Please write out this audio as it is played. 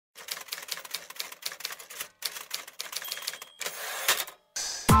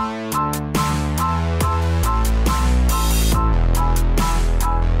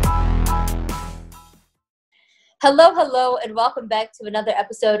Hello, hello, and welcome back to another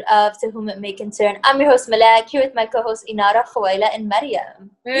episode of To Whom It May Concern. I'm your host, Malak, here with my co-hosts, Inara, Khawaila, and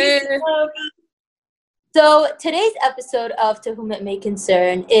Mariam. Hey. So today's episode of To Whom It May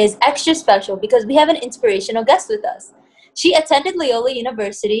Concern is extra special because we have an inspirational guest with us. She attended Loyola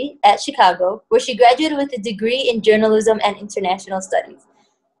University at Chicago, where she graduated with a degree in journalism and international studies.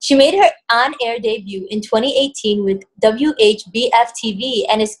 She made her on-air debut in 2018 with WHBF-TV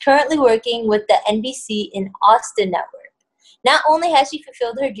and is currently working with the NBC in Austin network. Not only has she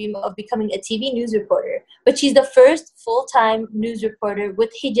fulfilled her dream of becoming a TV news reporter, but she's the first full-time news reporter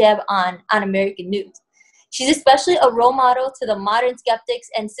with hijab on American news. She's especially a role model to the modern skeptics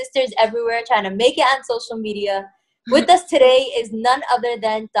and sisters everywhere trying to make it on social media. With us today is none other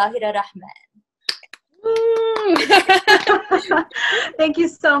than Tahera Rahman. Thank you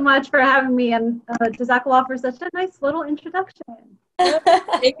so much for having me, and Jazakallah for such a nice little introduction.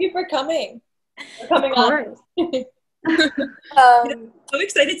 Thank you for coming. Of course. I'm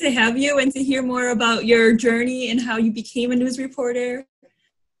excited to have you and to hear more about your journey and how you became a news reporter.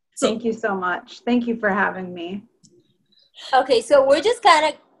 Thank you so much. Thank you for having me. Okay, so we're just kind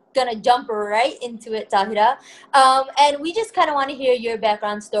of gonna jump right into it, Tahira. And we just kind of want to hear your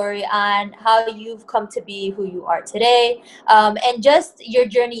background story on how you've come to be who you are today, and just your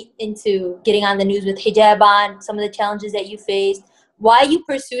journey into getting on the news with hijab on, some of the challenges that you faced, why you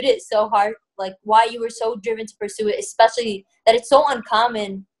pursued it so hard, like why you were so driven to pursue it, especially that it's so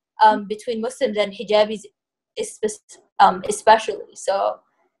uncommon between Muslims and hijabis, especially. So,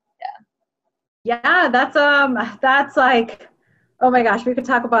 Yeah, that's like, oh my gosh, we could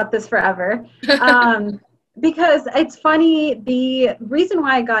talk about this forever. Because it's funny, the reason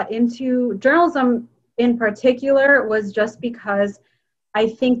why I got into journalism in particular was just because I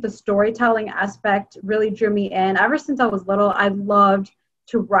think the storytelling aspect really drew me in. Ever since I was little, I loved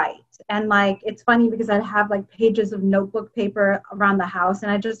to write. And like, it's funny because I'd have like pages of notebook paper around the house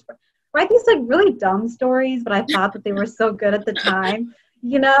and I just write these like really dumb stories, but I thought that they were so good at the time,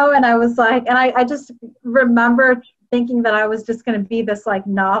 and I was like, and I just remember thinking that I was just going to be this like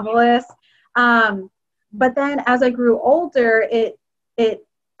novelist. But then as I grew older, it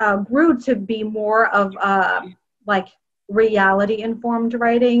grew to be more of like reality informed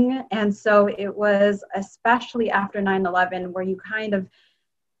writing. And so it was especially after 9/11 where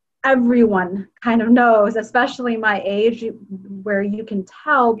everyone kind of knows, especially my age, where you can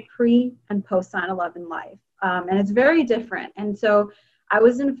tell pre and post 9/11 life. And it's very different. And so I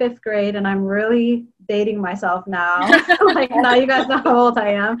was in 5th grade, and I'm really dating myself now. Like, now you guys know how old I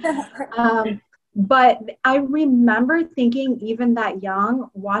am. But I remember thinking, even that young,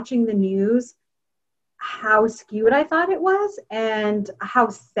 watching the news, how skewed I thought it was and how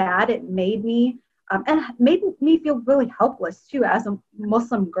sad it made me. And made me feel really helpless, too, as a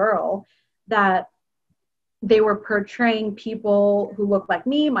Muslim girl, that they were portraying people who looked like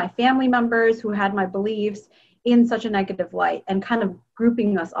me, my family members, who had my beliefs, in such a negative light and kind of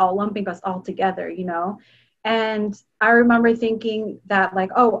lumping us all together, And I remember thinking that, like,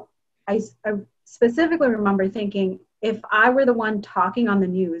 I specifically remember thinking, if I were the one talking on the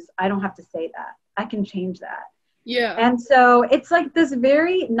news, I don't have to say that. I can change that. Yeah. And so it's like this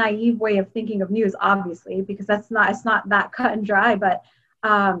very naive way of thinking of news, obviously, because it's not that cut and dry, but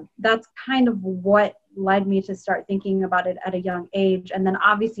that's kind of what led me to start thinking about it at a young age. And then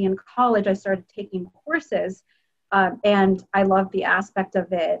obviously in college, I started taking courses, and I loved the aspect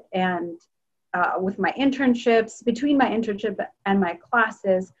of it. And with my internships, between my internship and my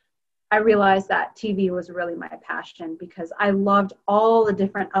classes, I realized that TV was really my passion because I loved all the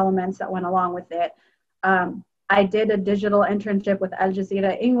different elements that went along with it. I did a digital internship with Al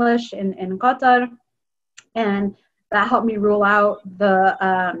Jazeera English in Qatar, and that helped me rule out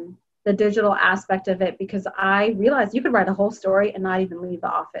the digital aspect of it because I realized you could write a whole story and not even leave the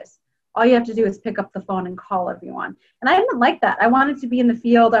office. All you have to do is pick up the phone and call everyone. And I didn't like that. I wanted to be in the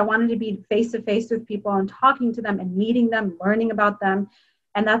field. I wanted to be face-to-face with people and talking to them and meeting them, learning about them.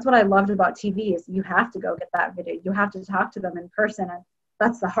 And that's what I loved about TV is you have to go get that video. You have to talk to them in person. And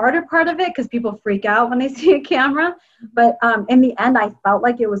that's the harder part of it because people freak out when they see a camera. But in the end, I felt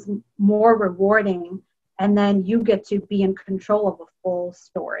like it was more rewarding. And then you get to be in control of a full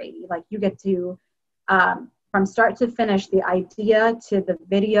story. Like you get to, from start to finish, the idea to the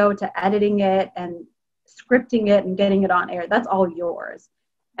video to editing it and scripting it and getting it on air, that's all yours.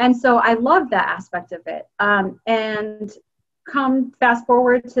 And so I love that aspect of it. And come fast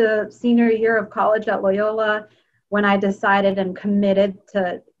forward to senior year of college at Loyola, when I decided and committed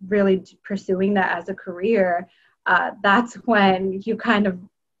to really pursuing that as a career, that's when you kind of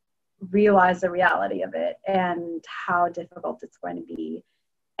realize the reality of it and how difficult it's going to be.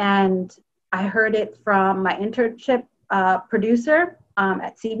 And I heard it from my internship producer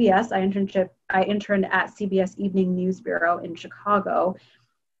at CBS. I interned at CBS Evening News Bureau in Chicago,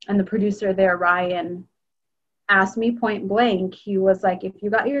 and the producer there, Ryan, asked me point blank. He was like, if you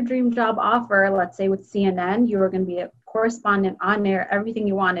got your dream job offer, let's say with CNN, you were going to be a correspondent on air, everything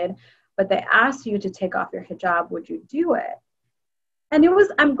you wanted, but they asked you to take off your hijab, would you do it? And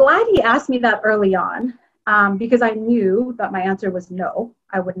I'm glad he asked me that early on, because I knew that my answer was no,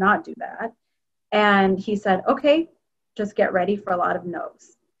 I would not do that. And he said, okay, just get ready for a lot of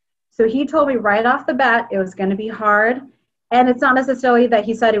no's. So he told me right off the bat, it was going to be hard. And it's not necessarily that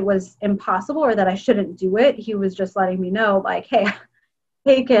he said it was impossible or that I shouldn't do it. He was just letting me know, like, hey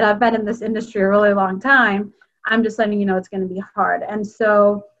kid, I've been in this industry a really long time. I'm just letting you know it's going to be hard. And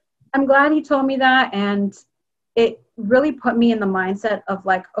so I'm glad he told me that. And it really put me in the mindset of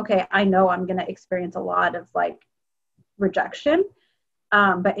like, okay, I know I'm going to experience a lot of like rejection.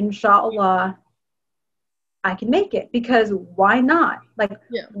 But inshallah, I can make it, because why not? Like,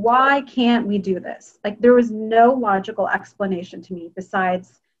 why can't we do this? Like, there was no logical explanation to me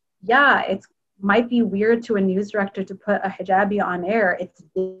besides, it might be weird to a news director to put a hijabi on air. It's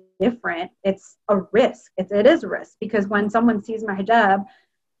different. It's a risk. It is a risk, because when someone sees my hijab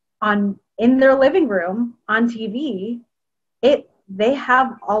in their living room on TV, they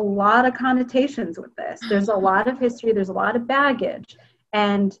have a lot of connotations with this. There's a lot of history. There's a lot of baggage.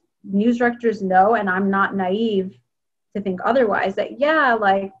 And news directors know, and I'm not naive to think otherwise, that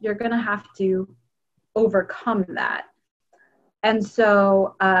like you're going to have to overcome that. And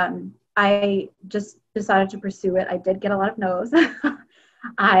so I just decided to pursue it. I did get a lot of no's.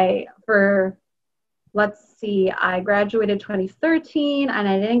 I graduated 2013 and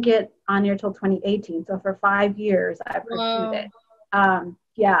I didn't get on air till 2018. So for 5 years I pursued it. I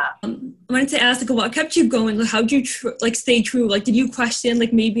wanted to ask, like, what kept you going? Like, how'd you stay true? Like, did you question,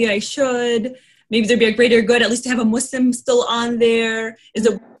 like, maybe I should, maybe there'd be a greater good, at least to have a Muslim still on there? Is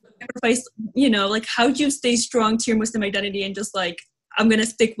it sacrifice, like, how'd you stay strong to your Muslim identity and just like, I'm going to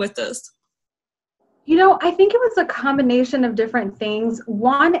stick with this? I think it was a combination of different things.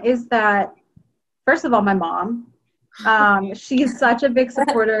 One is that, first of all, my mom, she's such a big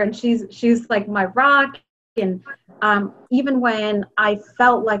supporter, and she's like my rock. And even when I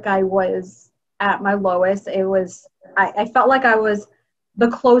felt like I was at my lowest, I felt like I was the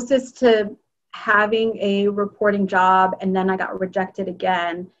closest to having a reporting job, and then I got rejected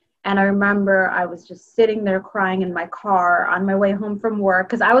again. And I remember I was just sitting there crying in my car on my way home from work,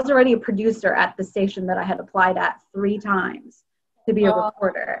 because I was already a producer at the station that I had applied at 3 times to be a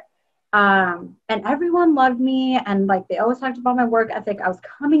reporter. And everyone loved me, and like they always talked about my work ethic. I was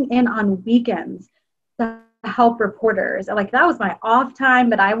coming in on weekends to help reporters. Like, that was my off time,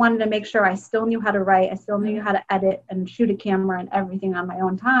 but I wanted to make sure I still knew how to write. I still knew how to edit and shoot a camera and everything on my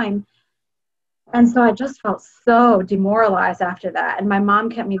own time. And so I just felt so demoralized after that. And my mom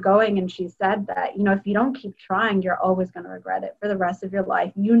kept me going, and she said that, if you don't keep trying, you're always going to regret it for the rest of your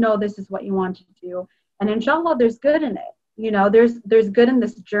life. This is what you want to do. And inshallah, there's good in it. There's good in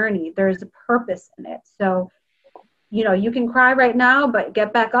this journey. There's a purpose in it. So, you can cry right now, but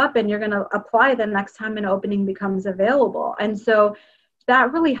get back up and you're going to apply the next time an opening becomes available. And so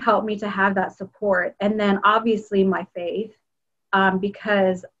that really helped me to have that support. And then obviously my faith,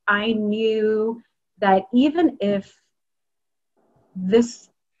 because I knew that even if this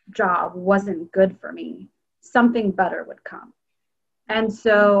job wasn't good for me, something better would come. And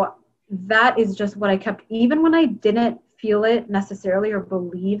so that is just what I kept, even when I didn't feel it necessarily or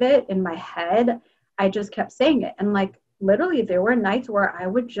believe it in my head, I just kept saying it. And like, literally there were nights where I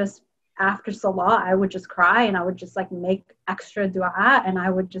would just, after Salah, I would just cry, and I would just like make extra dua, and I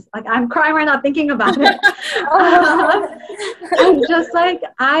would just like, I'm crying right now thinking about it. I'm just like,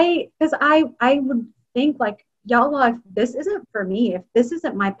 because I would think like, Ya Allah, if this isn't for me, if this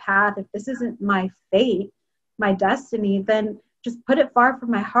isn't my path, if this isn't my fate, my destiny, then just put it far from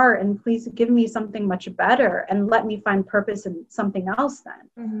my heart, and please give me something much better, and let me find purpose in something else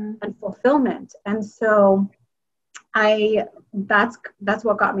then, and fulfillment. And so that's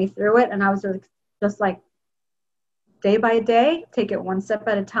what got me through it. And I was just like, day by day, take it one step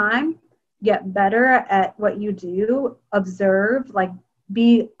at a time, get better at what you do, observe, like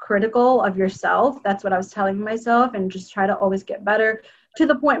be critical of yourself. That's what I was telling myself, and just try to always get better to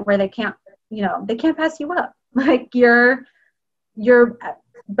the point where they can't pass you up. Like you're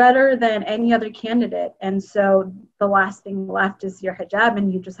better than any other candidate. And so the last thing left is your hijab,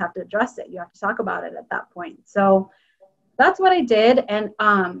 and you just have to address it. You have to talk about it at that point. So that's what I did. And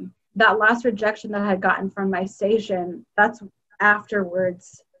that last rejection that I had gotten from my station, that's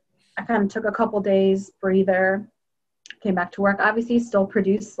afterwards, I kind of took a couple days breather, came back to work, obviously still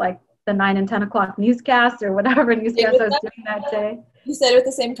produced like the 9 and 10 o'clock newscast or whatever newscast I was doing that day. You stayed with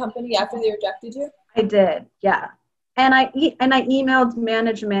the same company after they rejected you? I did, yeah. And I emailed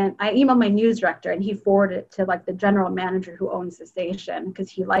management. I emailed my news director, and he forwarded it to like the general manager who owns the station because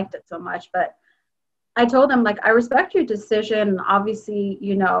he liked it so much. But I told him, like, I respect your decision. Obviously,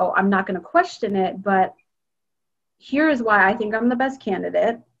 you know, I'm not going to question it, but here is why I think I'm the best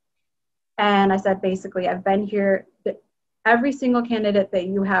candidate. And I said, basically, I've been here. Every single candidate that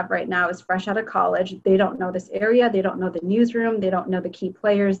you have right now is fresh out of college. They don't know this area. They don't know the newsroom. They don't know the key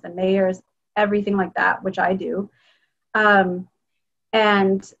players, the mayors, everything like that, which I do. And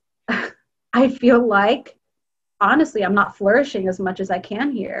I feel like, honestly, I'm not flourishing as much as I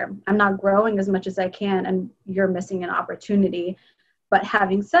can here. I'm not growing as much as I can, and you're missing an opportunity. But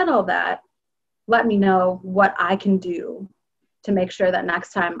having said all that, let me know what I can do to make sure that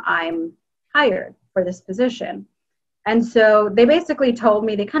next time I'm hired for this position. And so they basically told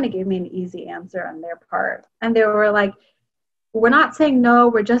me, they kind of gave me an easy answer on their part. And they were like, we're not saying no,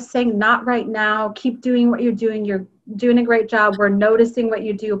 we're just saying not right now. Keep doing what you're doing. You're doing a great job. We're noticing what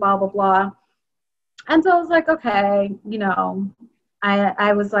you do, blah, blah, blah. And so I was like, okay, you know,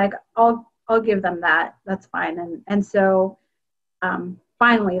 I was like, I'll give them that. That's fine. And so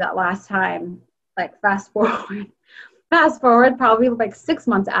finally that last time, like fast forward probably like 6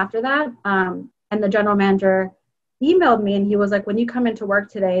 months after that. And the general manager emailed me, and he was like, when you come into work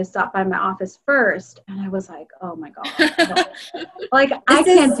today, stop by my office first. And I was like, oh my God. Like, I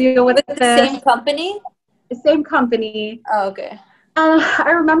can't deal with the same company? The same company. Oh, okay.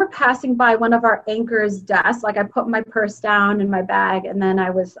 I remember passing by one of our anchors' desks. Like, I put my purse down in my bag, and then I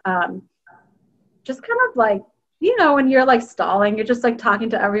was just kind of like, you know, when you're like stalling, you're just like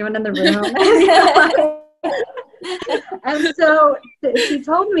talking to everyone in the room. And so she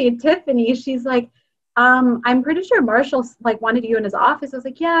told me, Tiffany, she's like, I'm pretty sure Marshall like wanted you in his office. I was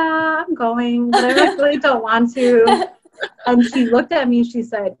like, yeah, I'm going, but I really don't want to. And she looked at me and she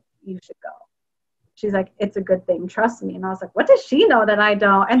said, you should go. She's like, it's a good thing. Trust me. And I was like, what does she know that I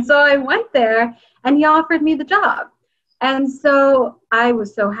don't? And so I went there, and he offered me the job. And so I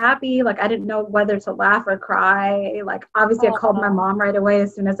was so happy. Like, I didn't know whether to laugh or cry. Like, obviously I called my mom right away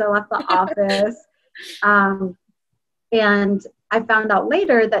as soon as I left the office. And I found out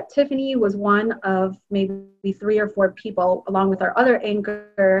later that Tiffany was one of maybe 3 or 4 people, along with our other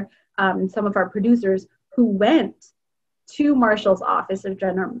anchor, and some of our producers, who went to Marshall's office of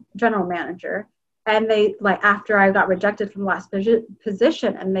general manager. And they, like, after I got rejected from the last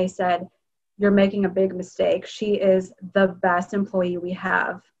position, and they said, you're making a big mistake. She is the best employee we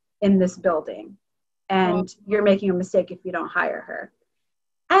have in this building. And you're making a mistake if you don't hire her.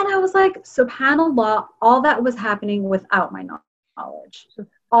 And I was like, subhanAllah, all that was happening without my knowledge.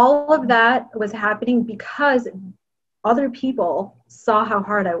 All of that was happening because other people saw how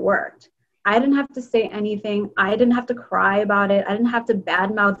hard I worked. I didn't have to say anything. I didn't have to cry about it. I didn't have to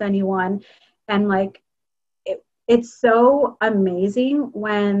badmouth anyone. And like, it's so amazing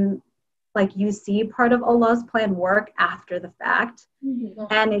when like you see part of Allah's plan work after the fact. Mm-hmm.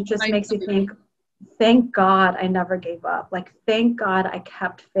 And it just makes you think, thank God I never gave up. Like, thank God I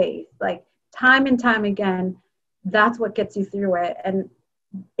kept faith. Like, time and time again, that's what gets you through it. And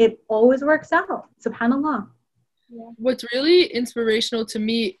it always works out. SubhanAllah. Yeah. What's really inspirational to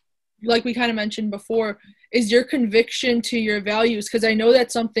me, like we kind of mentioned before, is your conviction to your values. Because I know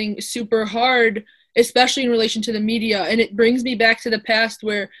that's something super hard, especially in relation to the media. And it brings me back to the past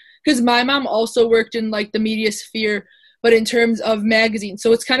where, because my mom also worked in like the media sphere, but in terms of magazines.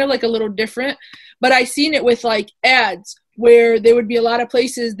 So it's kind of like a little different. But I seen it with like ads where there would be a lot of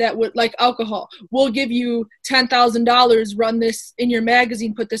places that would, like alcohol, we'll give you $10,000, run this in your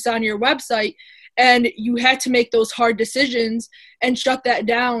magazine, put this on your website. And you had to make those hard decisions and shut that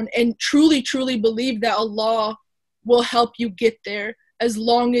down and truly, truly believe that Allah will help you get there as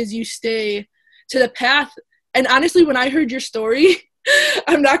long as you stay to the path. And honestly, when I heard your story,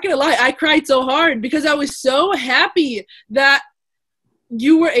 I'm not going to lie, I cried so hard because I was so happy that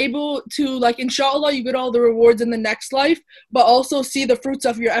you were able to, like, inshallah, you get all the rewards in the next life, but also see the fruits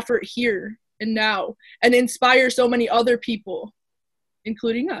of your effort here and now and inspire so many other people,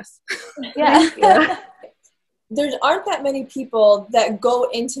 including us. Yeah. There aren't that many people that go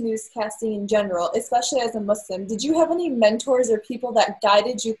into newscasting in general, especially as a Muslim. Did you have any mentors or people that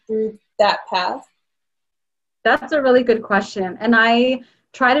guided you through that path? That's a really good question. And I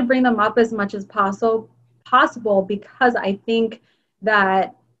try to bring them up as much as possible because I think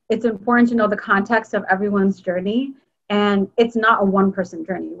that it's important to know the context of everyone's journey. And it's not a one-person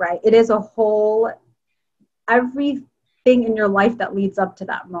journey, right? It is a whole, every thing in your life that leads up to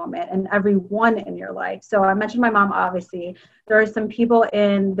that moment, and everyone in your life. So I mentioned my mom, obviously. There are some people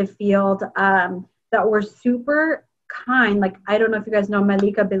in the field that were super kind. Like, I don't know if you guys know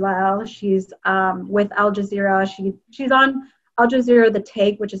Malika Bilal. She's with Al Jazeera. She's on Al Jazeera The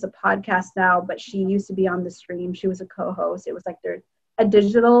Take, which is a podcast now, but she used to be on The Stream. She was a co-host. It was like a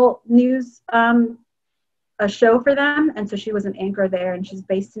digital news a show for them, and so she was an anchor there, and she's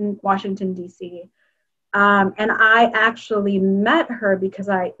based in Washington, D.C. And I actually met her because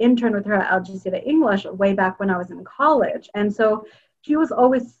I interned with her at Al Jazeera English way back when I was in college. And so she was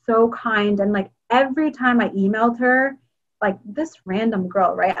always so kind. And like every time I emailed her, like this random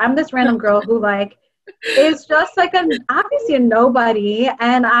girl, right? I'm this random girl who like is just like obviously a nobody.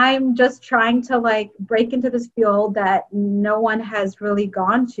 And I'm just trying to like break into this field that no one has really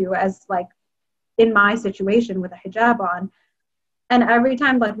gone to, as like in my situation with a hijab on. And every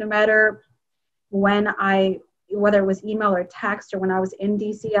time, like no matter whether it was email or text, or when I was in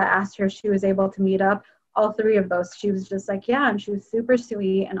DC, I asked her if she was able to meet up. All three of those, she was just like, yeah, and she was super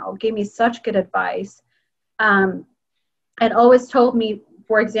sweet and gave me such good advice. And always told me,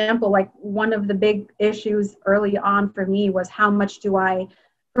 for example, like one of the big issues early on for me was how much do I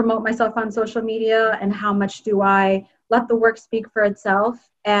promote myself on social media and how much do I let the work speak for itself?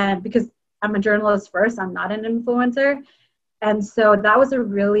 And because I'm a journalist first, I'm not an influencer. And so that was a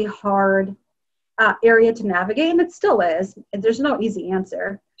really hard area to navigate, and it still is. There's no easy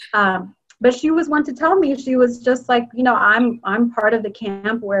answer. But she was one to tell me, she was just like, you know, I'm part of the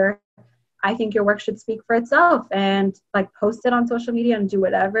camp where I think your work should speak for itself, and like post it on social media and do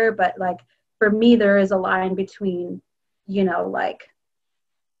whatever. But like for me, there is a line between, you know, like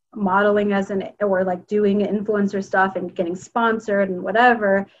modeling or like doing influencer stuff and getting sponsored and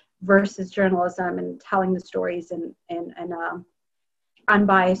whatever versus journalism and telling the stories in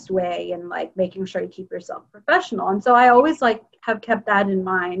unbiased way and like making sure you keep yourself professional. And so I always like have kept that in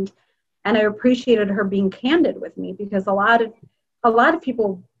mind, and I appreciated her being candid with me, because a lot of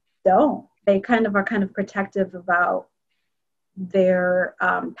people don't. They are kind of protective about their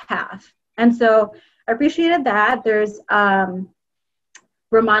path. And so I appreciated that. There's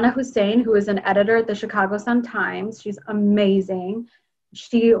Ramana Hussein, who is an editor at the Chicago Sun-Times. She's amazing.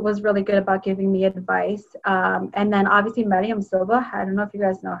 She was really good about giving me advice. And then obviously Mariam Silva, I don't know if you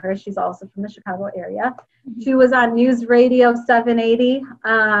guys know her. She's also from the Chicago area. She was on News Radio 780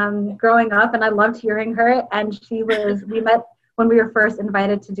 growing up, and I loved hearing her. And we met when we were first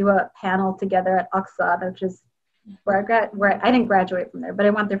invited to do a panel together at Aqsa, which is where I didn't graduate from there, but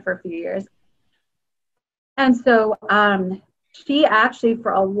I went there for a few years. And so she actually,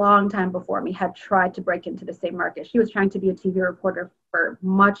 for a long time before me, had tried to break into the same market. She was trying to be a TV reporter for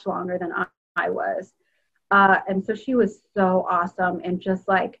much longer than I was. And so she was so awesome, and just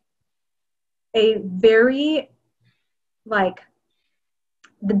like a very, like,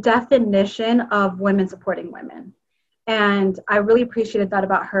 the definition of women supporting women. And I really appreciated that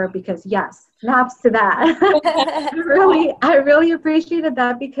about her, because yes, snaps to that. I really appreciated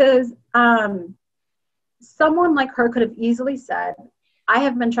that, because someone like her could have easily said, I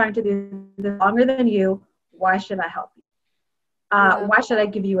have been trying to do this longer than you. Why should I help you? Why should I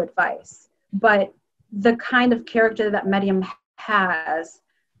give you advice? But the kind of character that Mariam has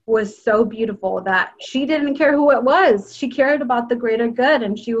was so beautiful that she didn't care who it was. She cared about the greater good.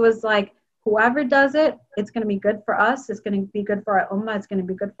 And she was like, whoever does it, it's going to be good for us. It's going to be good for our ummah. It's going to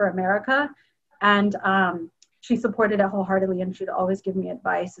be good for America. And she supported it wholeheartedly, and she'd always give me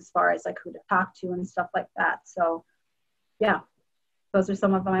advice as far as like who to talk to and stuff like that. So yeah, those are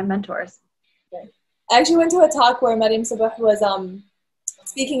some of my mentors. I actually went to a talk where Mariam Sabah was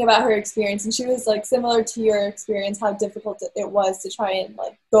speaking about her experience, and she was like similar to your experience, how difficult it was to try and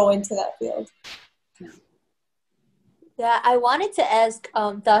like go into that field. Yeah, I wanted to ask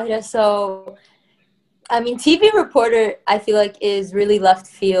Tahera, so I mean, TV reporter, I feel like is really left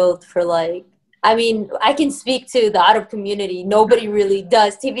field for like, I mean, I can speak to the Arab community. Nobody really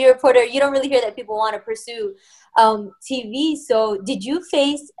does. TV reporter, you don't really hear that people want to pursue TV. So did you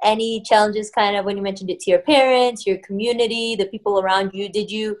face any challenges kind of when you mentioned it to your parents, your community, the people around you?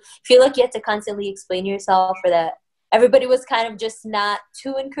 Did you feel like you had to constantly explain yourself, or that everybody was kind of just not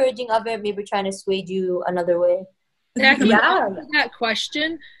too encouraging of it, maybe trying to sway you another way? Yeah. That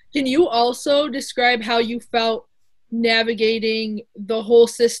question, can you also describe how you felt navigating the whole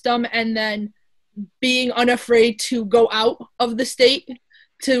system and then being unafraid to go out of the state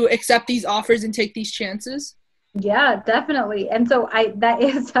to accept these offers and take these chances? Yeah, definitely. And so that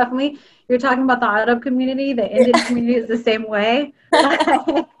is definitely, you're talking about the Arab community. The Indian community is the same way.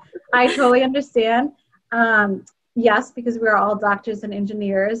 I totally understand. Yes, because we're all doctors and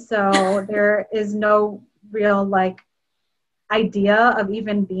engineers, so there is no real like idea of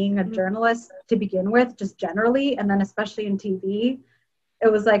even being a journalist to begin with, just generally, and then especially in TV.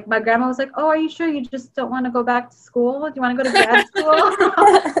 It was like, my grandma was like, oh, are you sure you just don't want to go back to school? Do you want to go to grad school?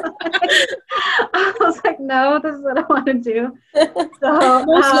 I was like, no, this is what I want to do. So,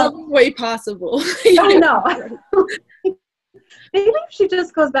 most loving way possible. I know. Maybe if she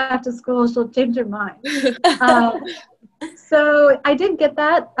just goes back to school, she'll change her mind. So I did get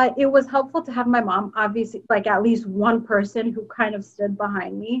that. It was helpful to have my mom, obviously, like at least one person who kind of stood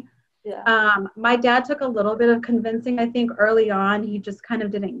behind me. Yeah. My dad took a little bit of convincing, I think, early on. He just kind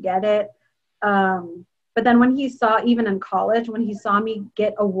of didn't get it. But then when he saw, even in college, when he saw me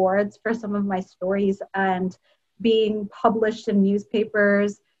get awards for some of my stories and being published in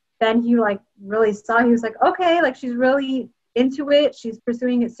newspapers, then he like really saw, he was like, okay, like she's really into it. She's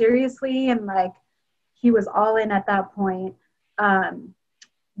pursuing it seriously. And like, he was all in at that point.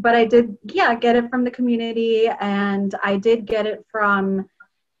 But I did, get it from the community, and I did get it from,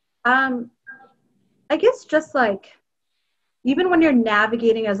 I guess just like, even when you're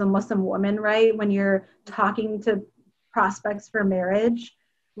navigating as a Muslim woman, right? When you're talking to prospects for marriage,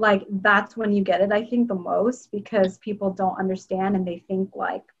 like that's when you get it, I think, the most, because people don't understand and they think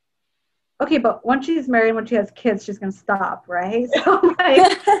like, okay, but once she's married, when she has kids, she's going to stop, right? So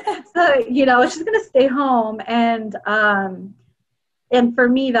like, she's going to stay home. And for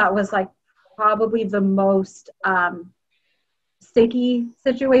me, that was like probably the most sticky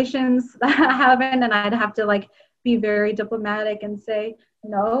situations that happened. And I'd have to like be very diplomatic and say,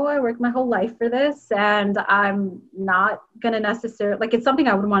 no, I worked my whole life for this, and I'm not going to necessarily, like, it's something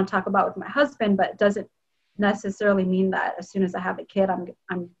I would want to talk about with my husband, but it doesn't necessarily mean that as soon as I have a kid,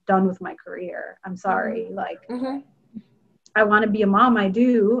 I'm done with my career. I'm sorry. Like, I want to be a mom, I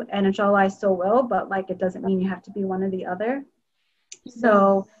do, and inshallah I still will, but like, it doesn't mean you have to be one or the other.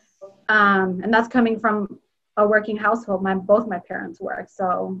 So, and that's coming from a working household. Both my parents work,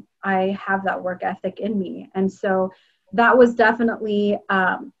 so I have that work ethic in me. And so that was definitely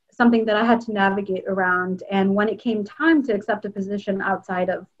something that I had to navigate around. And when it came time to accept a position outside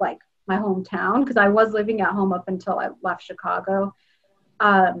of like my hometown, because I was living at home up until I left Chicago,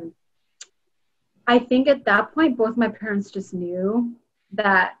 I think at that point, both my parents just knew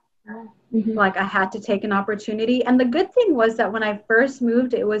that like I had to take an opportunity. And the good thing was that when I first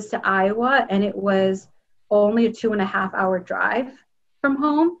moved, it was to Iowa, and it was only a 2.5-hour drive from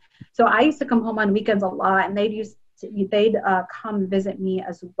home. So I used to come home on weekends a lot, and they'd come visit me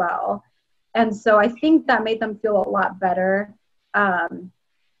as well. And so I think that made them feel a lot better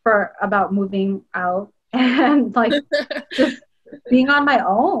about moving out and like just being on my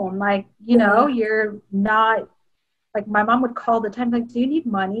own. Like, you're not, like, my mom would call the time, like, do you need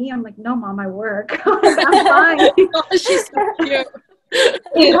money? I'm like, no, Mom, I work. Like, I'm fine. She's so cute.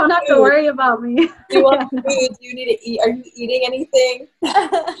 You don't have to worry about me. Do you want food? Do you need to eat? Are you eating anything?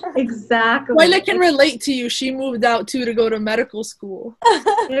 Exactly. Well, I can relate to you. She moved out too to go to medical school.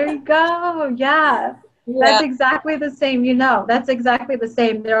 There you go. Yeah. That's exactly the same. That's exactly the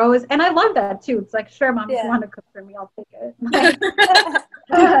same. They're always, and I love that too. It's like, sure, Mom, if you want to cook for me, I'll take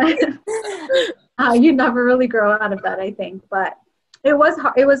it. You never really grow out of that, I think. But it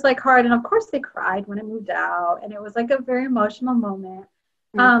was like hard. And of course they cried when I moved out, and it was like a very emotional moment.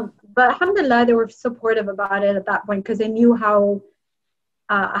 But alhamdulillah, they were supportive about it at that point, because they knew how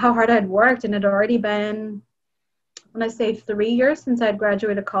hard I'd worked, and it had already been, when I say 3 years since I'd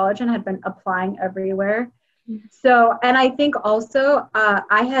graduated college, and had been applying everywhere. So, and I think also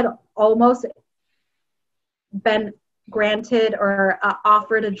I had almost been granted or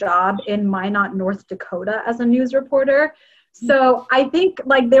offered a job in Minot, North Dakota as a news reporter. So I think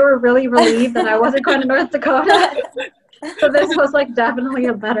like they were really relieved that I wasn't going to North Dakota. So this was like definitely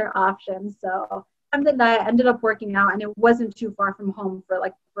a better option. So alhamdulillah, I ended up working out, and it wasn't too far from home for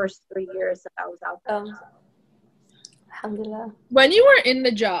like the first 3 years that I was out there. Alhamdulillah. When you were in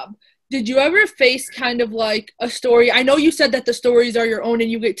the job, did you ever face kind of like a story? I know you said that the stories are your own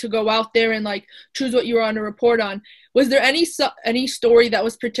and you get to go out there and like choose what you want to report on. Was there any story that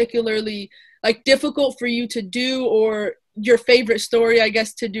was particularly like difficult for you to do, or your favorite story, I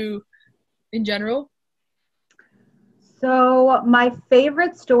guess, to do in general? So my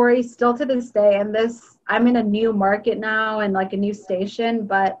favorite story still to this day, and I'm in a new market now and like a new station,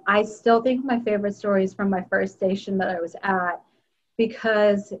 but I still think my favorite story is from my first station that I was at,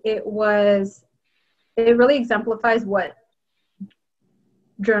 because it really exemplifies what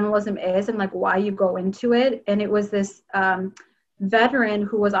journalism is and like why you go into it. And it was this veteran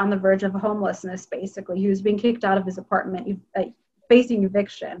who was on the verge of homelessness. Basically, he was being kicked out of his apartment, facing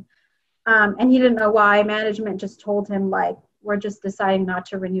eviction, and he didn't know why. Management just told him like, we're just deciding not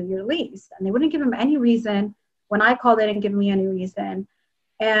to renew your lease, and they wouldn't give him any reason when I called, they didn't give me any reason.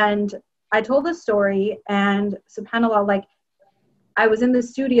 And I told the story, and subhanAllah, like, I was in the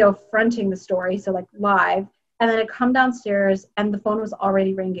studio fronting the story, so like live, and then I come downstairs and the phone was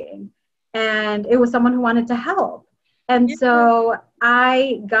already ringing, and it was someone who wanted to help. And so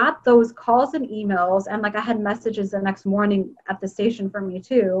I got those calls and emails, and like I had messages the next morning at the station for me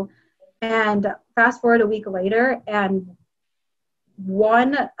too. And fast forward a week later, and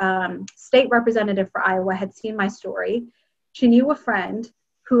one state representative for Iowa had seen my story. She knew a friend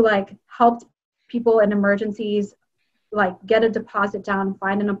who like helped people in emergencies like get a deposit down,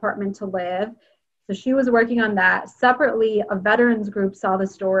 find an apartment to live. So she was working on that. Separately, a veterans group saw the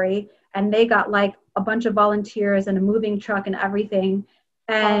story, and they got like a bunch of volunteers and a moving truck and everything.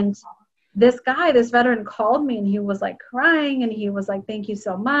 And this veteran called me, and he was like crying, and he was like, thank you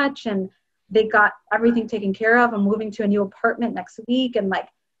so much. And they got everything taken care of. I'm moving to a new apartment next week. And like,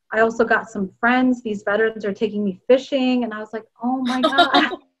 I also got some friends. These veterans are taking me fishing. And I was like, oh my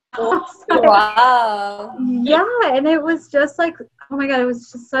God. Wow. Yeah, and it was just like, oh my God, it was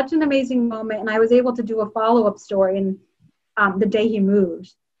just such an amazing moment. And I was able to do a follow-up story in the day he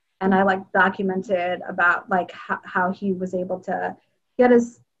moved. And I like documented about like how he was able to get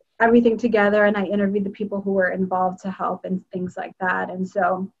his everything together. And I interviewed the people who were involved to help and things like that. And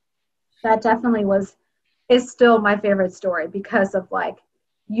so that definitely is still my favorite story, because of like,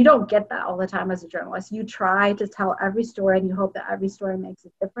 you don't get that all the time as a journalist. You try to tell every story and you hope that every story makes a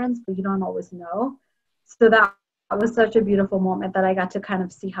difference, but you don't always know. So that was such a beautiful moment that I got to kind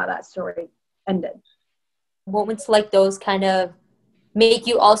of see how that story ended. Moments like those kind of make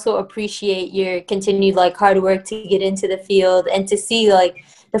you also appreciate your continued like hard work to get into the field and to see like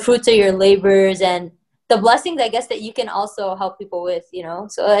the fruits of your labors and the blessings, I guess, that you can also help people with, you know?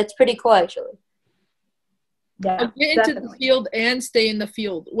 So it's pretty cool, actually. Yeah, get into the field and stay in the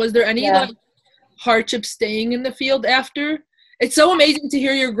field. Was there any like hardship staying in the field after? It's so amazing to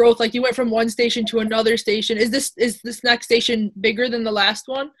hear your growth. Like, you went from one station to another station. Is this next station bigger than the last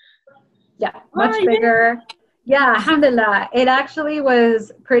one? Yeah, much bigger. Yeah, alhamdulillah. It actually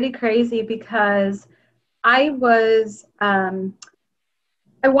was pretty crazy because I was I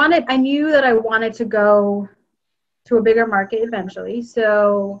knew that I wanted to go to a bigger market eventually.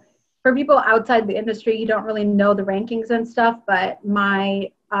 So for people outside the industry, you don't really know the rankings and stuff, but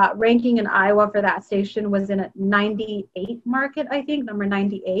my ranking in Iowa for that station was in a 98 market, I think, number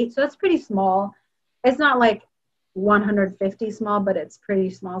 98. So that's pretty small. It's not like 150 small, but it's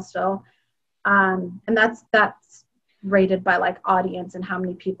pretty small still. And that's rated by like audience and how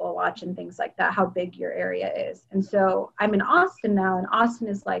many people watch and things like that, how big your area is. And so I'm in Austin now, and Austin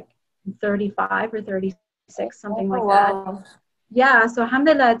is like 35 or 36, something like that. Yeah, so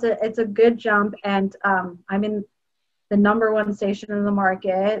alhamdulillah, it's a good jump, and I'm in the number one station in the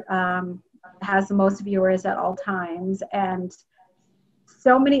market, has the most viewers at all times, and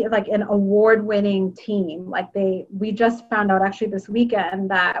so many, like an award-winning team. Like we just found out actually this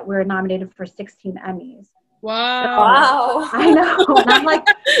weekend that we're nominated for 16 Emmys. Wow. So, I know, and I'm like,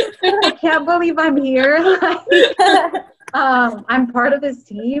 I can't believe I'm here. Like, I'm part of this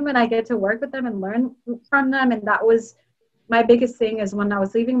team, and I get to work with them and learn from them, and that was my biggest thing. Is when I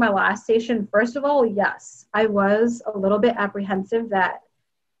was leaving my last station, first of all, yes, I was a little bit apprehensive that,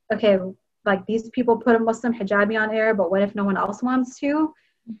 okay, like these people put a Muslim hijabi on air, but what if no one else wants to,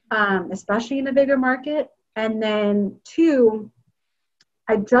 especially in a bigger market? And then two,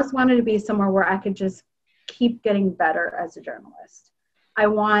 I just wanted to be somewhere where I could just keep getting better as a journalist. I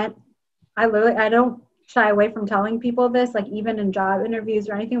don't shy away from telling people this, like even in job interviews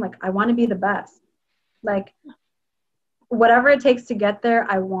or anything, like I want to be the best. Like whatever it takes to get there,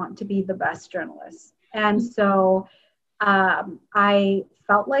 I want to be the best journalist. And so I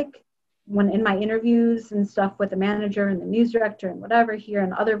felt like when in my interviews and stuff with the manager and the news director and whatever here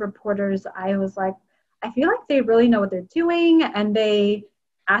and other reporters, I was like, I feel like they really know what they're doing, and they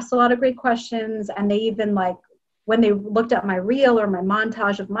asked a lot of great questions, and they even like when they looked at my reel or my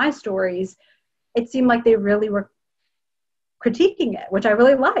montage of my stories, it seemed like they really were critiquing it, which I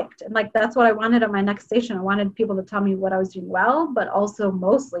really liked. And like, that's what I wanted at my next station. I wanted people to tell me what I was doing well, but also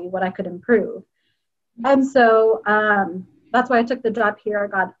mostly what I could improve. And so that's why I took the job here. I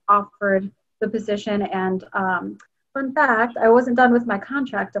got offered the position, and fun fact, I wasn't done with my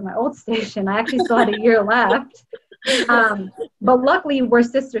contract at my old station. I actually still had a year left. But luckily we're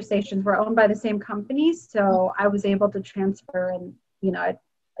sister stations. We're owned by the same company. So I was able to transfer, and, you know,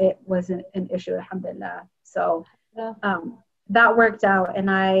 it wasn't an issue, alhamdulillah. So that worked out, and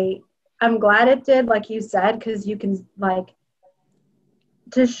I'm glad it did, like you said, because you can like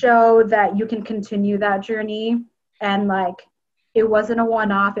to show that you can continue that journey, and like it wasn't a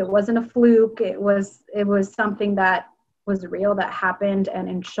one-off, it wasn't a fluke, it was something that was real, that happened, and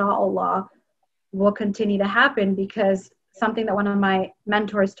inshallah will continue to happen, because something that one of my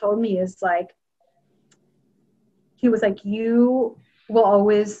mentors told me is like, he was like, you will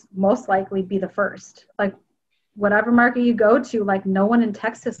always most likely be the first. Like, whatever market you go to, like, no one in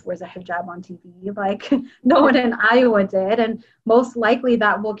Texas wears a hijab on TV, like no one in Iowa did, and most likely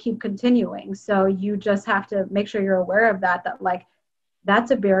that will keep continuing. So you just have to make sure you're aware of that like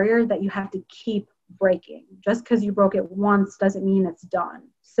that's a barrier that you have to keep breaking. Just because you broke it once doesn't mean it's done.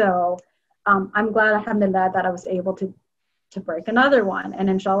 So I'm glad, alhamdulillah, that I was able to break another one, and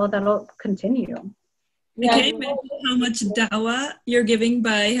inshallah that'll continue. I can't imagine how much dawah you're giving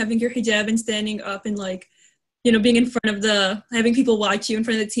by having your hijab and standing up and, like, you know, being in front of having people watch you in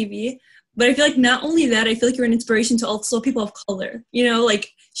front of the TV. But I feel like not only that, I feel like you're an inspiration to also people of color. You know,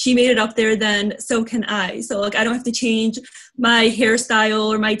 like, she made it up there, then so can I. So, like, I don't have to change my hairstyle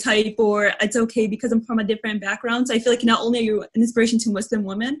or my type, or it's okay because I'm from a different background. So I feel like not only are you an inspiration to Muslim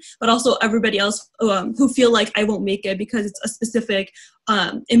women, but also everybody else who feel like I won't make it because it's a specific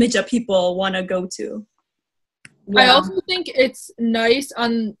image that people want to go to. Yeah. I also think it's nice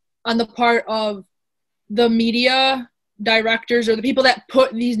on the part of the media directors or the people that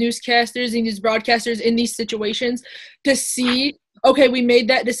put these newscasters and these broadcasters in these situations to see, okay, we made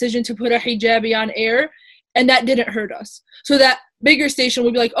that decision to put a hijabi on air and that didn't hurt us. So that bigger station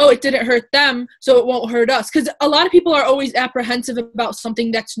would be like, oh, it didn't hurt them, so it won't hurt us. Because a lot of people are always apprehensive about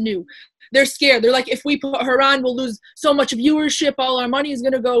something that's new. They're scared. They're like, if we put her on, we'll lose so much viewership, all our money is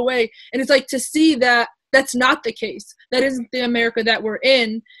going to go away. And it's like, to see that that's not the case. That isn't the America that we're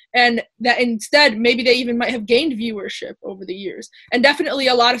in. And that instead, maybe they even might have gained viewership over the years. And definitely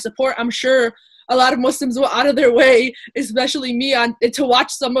a lot of support. I'm sure a lot of Muslims will out of their way, especially me, to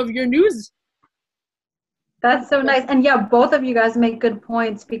watch some of your news. That's so nice. And yeah, both of you guys make good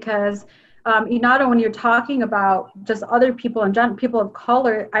points, because Inato, when you're talking about just other people and people of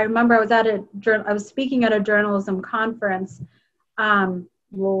color, I remember I was speaking at a journalism conference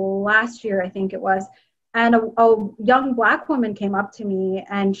last year, I think it was. And a young Black woman came up to me,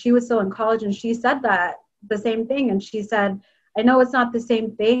 and she was still in college, and she said the same thing. And she said, I know it's not the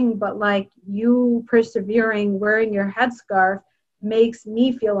same thing, but like, you persevering, wearing your headscarf makes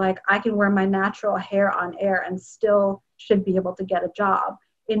me feel like I can wear my natural hair on air and still should be able to get a job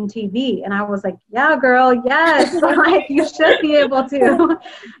in TV. And I was like, yeah, girl, yes. Like, you should be able to.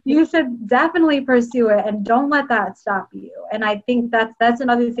 You should definitely pursue it, and don't let that stop you. And I think that's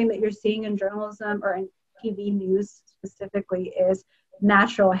another thing that you're seeing in journalism or in TV news specifically, is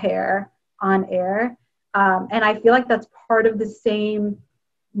natural hair on air. And I feel like that's part of the same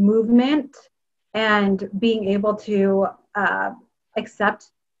movement, and being able to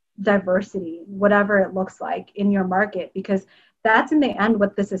accept diversity, whatever it looks like in your market, because that's in the end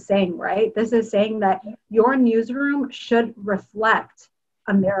what this is saying, right? This is saying that your newsroom should reflect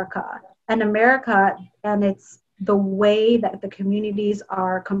America, and it's the way that the communities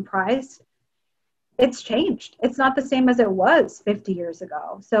are comprised. It's changed. It's not the same as it was 50 years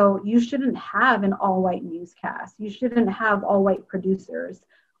ago. So you shouldn't have an all-white newscast. You shouldn't have all-white producers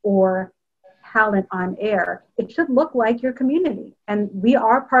or talent on air. It should look like your community. And we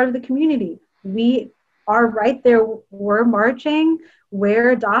are part of the community. We are right there. We're marching.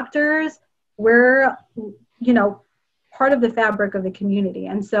 We're doctors. We're, part of the fabric of the community.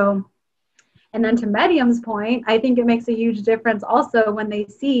 And so, and then to Medium's point, I think it makes a huge difference also when they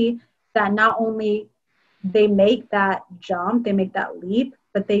see that not only they make that jump, they make that leap,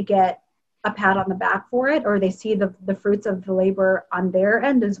 but they get a pat on the back for it, or they see the fruits of the labor on their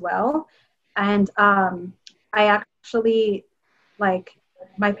end as well. And I actually,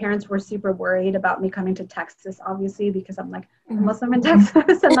 my parents were super worried about me coming to Texas, obviously, because I'm like Muslim in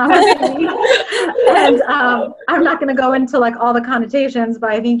Texas and not and I'm not going to go into all the connotations,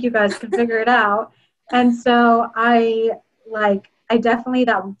 but I think you guys can figure it out. And so I definitely,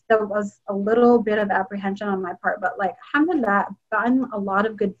 that was a little bit of apprehension on my part, but alhamdulillah, I've gotten a lot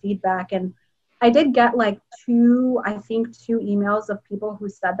of good feedback. And I did get two emails of people who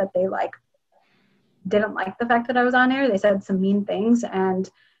said that they didn't like the fact that I was on air. They said some mean things, and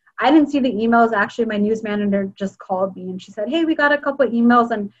I didn't see the emails. Actually, my news manager just called me and she said, hey, we got a couple of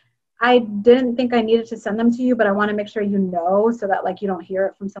emails, and I didn't think I needed to send them to you, but I want to make sure you know, so that you don't hear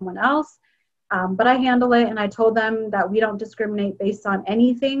it from someone else. But I handle it, and I told them that we don't discriminate based on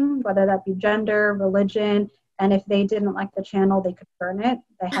anything, whether that be gender, religion, and if they didn't like the channel, they could burn it.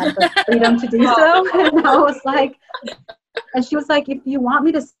 They had the freedom to do so. And I was like, And she was like, if you want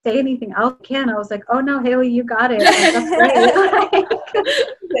me to say anything else, I can. I was like, oh no, Haley, you got it. Like, that's great.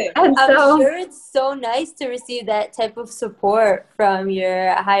 And I'm so, sure it's so nice to receive that type of support from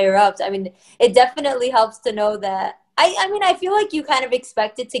your higher ups. I mean, it definitely helps to know that. I mean, I feel like you kind of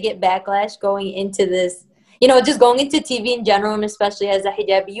expected to get backlash going into this, just going into TV in general, and especially as a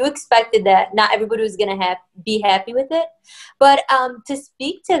hijabi. You expected that not everybody was going to be happy with it. But to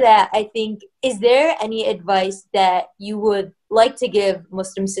speak to that, I think, is there any advice that you would like to give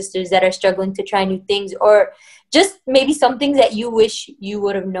Muslim sisters that are struggling to try new things, or just maybe some things that you wish you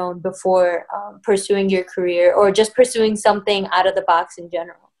would have known before pursuing your career, or just pursuing something out of the box in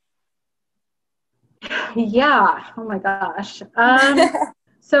general? Yeah. Oh my gosh.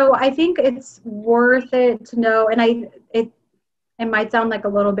 So I think it's worth it to know, and it might sound like a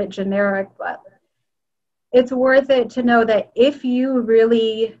little bit generic, but it's worth it to know that if you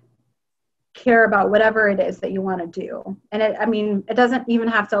really care about whatever it is that you want to do, and it doesn't even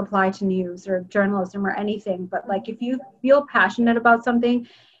have to apply to news or journalism or anything, but like if you feel passionate about something,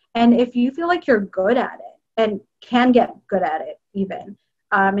 and if you feel like you're good at it and can get good at it even,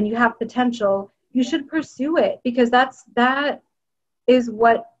 and you have potential, you should pursue it, because that is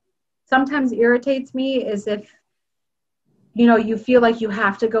what sometimes irritates me, is if you feel like you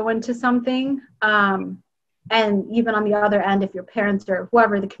have to go into something, and even on the other end, if your parents or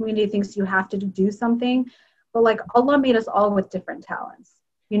whoever, the community thinks you have to do something. But like, Allah made us all with different talents.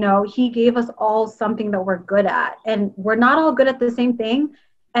 He gave us all something that we're good at, and we're not all good at the same thing,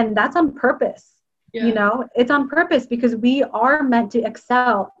 and that's on purpose. Yeah. It's on purpose, because we are meant to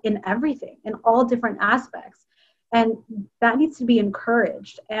excel in everything, in all different aspects, and that needs to be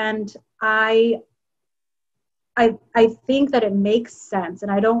encouraged. And I think that it makes sense,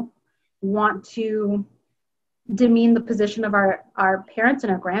 and I don't want to demean the position of our parents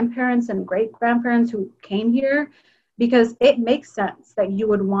and our grandparents and great-grandparents who came here, because it makes sense that you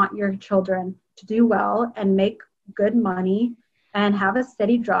would want your children to do well and make good money and have a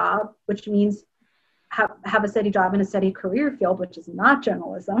steady job, which means have a steady job in a steady career field, which is not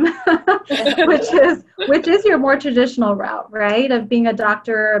journalism, which is your more traditional route, right? Of being a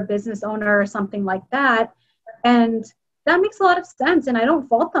doctor, a business owner, or something like that. And that makes a lot of sense. And I don't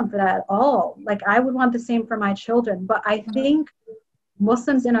fault them for that at all. Like, I would want the same for my children. But I think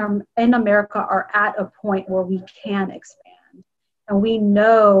Muslims in America are at a point where we can expand. And we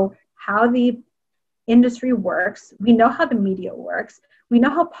know how the industry works. We know how the media works. We know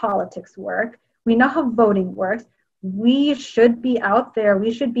how politics work. We know how voting works. We should be out there.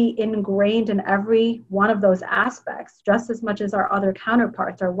 We should be ingrained in every one of those aspects, just as much as our other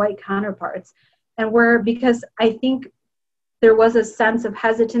counterparts, our white counterparts. And because I think there was a sense of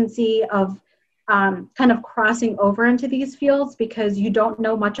hesitancy of kind of crossing over into these fields, because you don't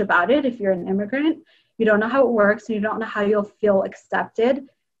know much about it if you're an immigrant. You don't know how it works, and you don't know how you'll feel accepted.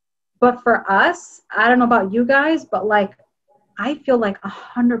 But for us, I don't know about you guys, but like, I feel like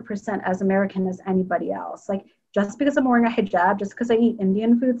 100% as American as anybody else. Like, just because I'm wearing a hijab, just because I eat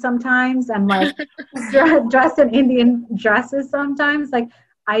Indian food sometimes, and like dressed in Indian dresses sometimes, like,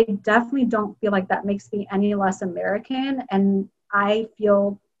 I definitely don't feel like that makes me any less American. And I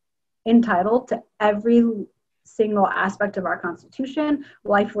feel entitled to every single aspect of our Constitution,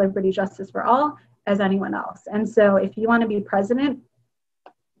 life, liberty, justice for all, as anyone else. And so if you want to be president,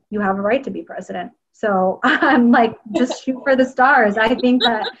 you have a right to be president. So I'm like, just shoot for the stars. I think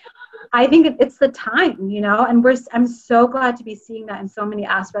it's the time, and I'm so glad to be seeing that in so many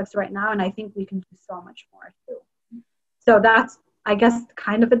aspects right now. And I think we can do so much more too. So that's, I guess,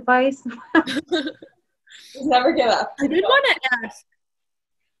 kind of advice. Just never give up. I did want to ask,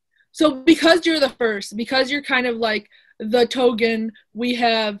 so because you're the first, because you're kind of like the Togan, we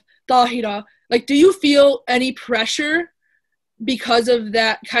have Tahera, like, do you feel any pressure because of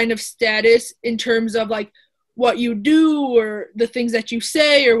that kind of status in terms of like what you do or the things that you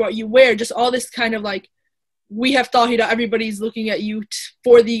say or what you wear, just all this kind of like, we have Tahera, everybody's looking at you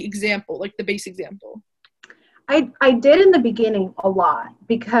for the example, like the base example? I did in the beginning a lot,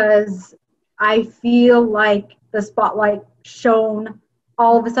 because I feel like the spotlight shone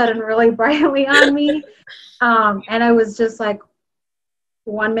all of a sudden really brightly on me. And I was just like,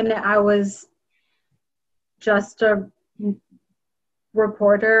 one minute I was just a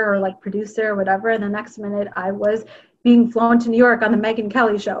reporter or like producer or whatever, and the next minute I was being flown to New York on the Megyn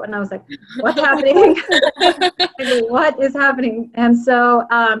Kelly show, and I was like, what's happening? What is happening? And so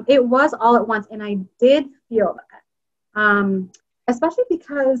it was all at once, and I did feel that, especially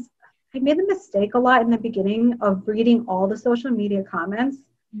because I made the mistake a lot in the beginning of reading all the social media comments,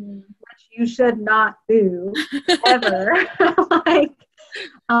 which you should not do ever. Like,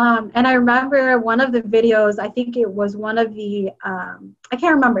 And I remember one of the videos, I think it was one of the, I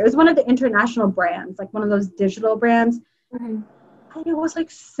can't remember, it was one of the international brands, like one of those digital brands. Mhm. And it was like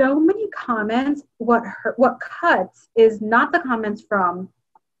so many comments. What cuts is not the comments from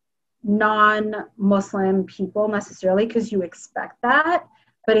non-Muslim people necessarily, because you expect that,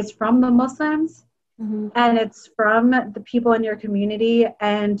 but it's from the Muslims. Mhm. And it's from the people in your community.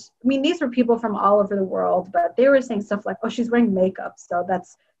 And I mean, these were people from all over the world, but they were saying stuff like, oh, she's wearing makeup, so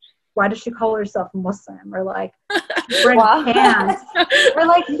that's why does she call herself Muslim? Or like, she's wearing Wow. pants. Or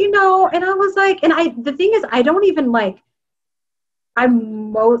like, and I was like, the thing is, I don't even like,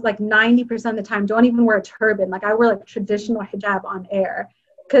 I'm most like 90% of the time don't even wear a turban. Like I wear like traditional hijab on air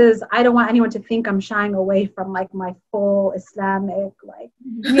because I don't want anyone to think I'm shying away from like my full Islamic, like,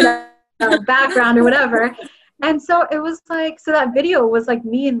 background or whatever. And so it was like, so that video was like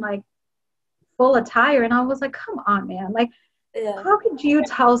me in like full attire. And I was like, come on, man. Like, how could you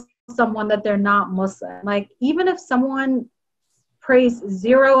tell someone that they're not Muslim? Like, even if someone prays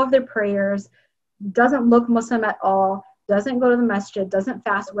 0 of their prayers, doesn't look Muslim at all, doesn't go to the masjid, doesn't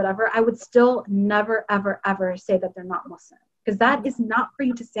fast, whatever, I would still never, ever, ever say that they're not Muslim. Because that is not for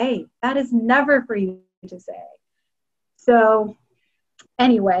you to say. That is never for you to say. So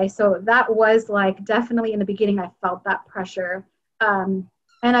anyway, so that was like definitely in the beginning, I felt that pressure. And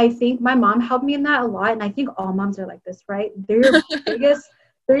I think my mom helped me in that a lot. And I think all moms are like this, right? They're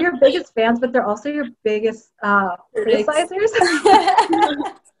your biggest fans, but they're also your biggest criticizers.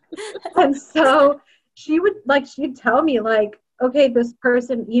 And so she'd tell me like, okay, this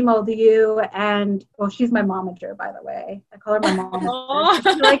person emailed you, and she's my momager, by the way. I call her my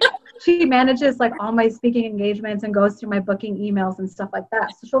momager. She manages like all my speaking engagements and goes through my booking emails and stuff like that.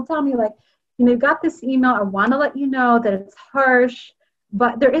 So she'll tell me like, you got this email. I want to let you know that it's harsh,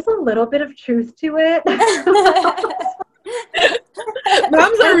 but there is a little bit of truth to it.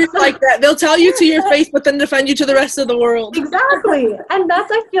 Moms are really like that. They'll tell you to your face, but then defend you to the rest of the world. Exactly. And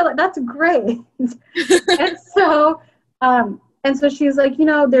I feel like that's great. And so she's like, you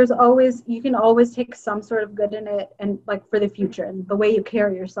can always take some sort of good in it, and like for the future and the way you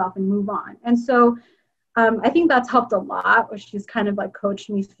carry yourself and move on. And so I think that's helped a lot, where she's kind of like coached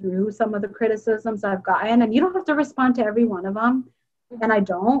me through some of the criticisms I've gotten. And you don't have to respond to every one of them. And I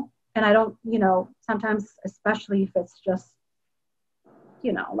don't, sometimes, especially if it's just,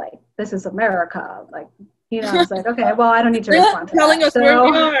 like, this is America, like, it's like, okay, well, I don't need to respond to telling us where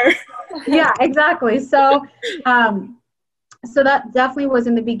we are. Yeah, exactly. So that definitely was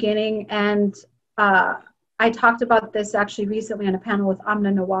in the beginning. And I talked about this actually recently on a panel with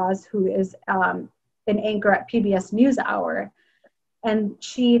Amna Nawaz, who is an anchor at PBS NewsHour. And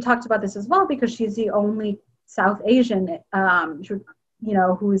she talked about this as well, because she's the only South Asian,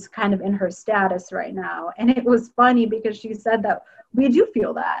 who's kind of in her status right now. And it was funny because she said that we do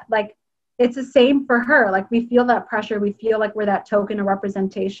feel that. Like, it's the same for her. Like, we feel that pressure. We feel like we're that token of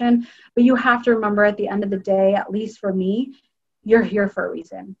representation. But you have to remember, at the end of the day, at least for me, you're here for a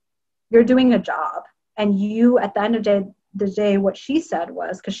reason. You're doing a job. And you, at the end of the day, what she said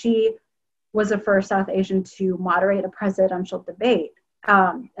was, because she was the first South Asian to moderate a presidential debate.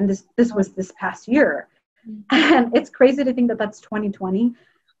 And this was this past year. And it's crazy to think that that's 2020.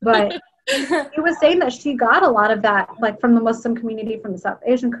 But she was saying that she got a lot of that, like, from the Muslim community, from the South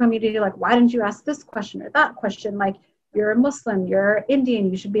Asian community. Like, why didn't you ask this question or that question? Like, you're a Muslim, you're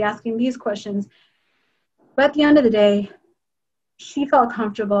Indian, you should be asking these questions. But at the end of the day, she felt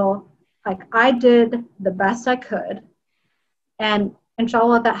comfortable. Like, I did the best I could. And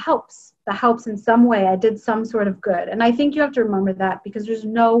inshallah, that helps. That helps in some way. I did some sort of good. And I think you have to remember that, because there's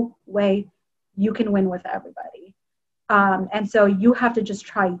no way you can win with everybody. And so you have to just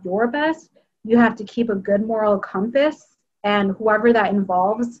try your best. You have to keep a good moral compass, and whoever that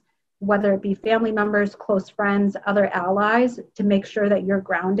involves, whether it be family members, close friends, other allies, to make sure that you're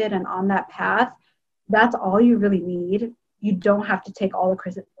grounded and on that path. That's all you really need. You don't have to take all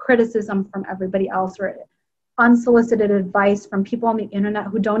the criticism from everybody else, or unsolicited advice from people on the internet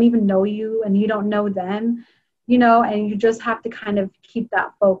who don't even know you and you don't know them. And you just have to kind of keep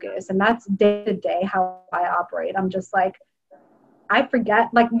that focus. And that's day to day how I operate. I'm just like, I forget,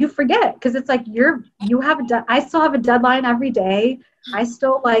 like, you forget, because it's like I still have a deadline every day. I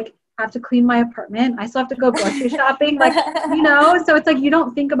still like have to clean my apartment. I still have to go grocery shopping, like, so it's like, you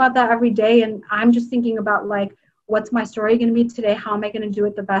don't think about that every day. And I'm just thinking about, like, what's my story going to be today? How am I going to do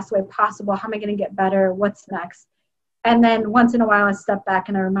it the best way possible? How am I going to get better? What's next? And then once in a while I step back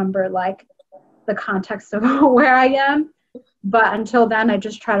and I remember, like, the context of where I am. But until then, I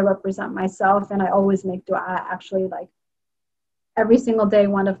just try to represent myself, and I always make dua. Actually, like, every single day,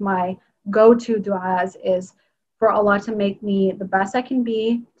 one of my go-to duas is for Allah to make me the best I can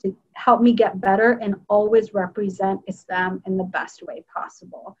be, to help me get better and always represent Islam in the best way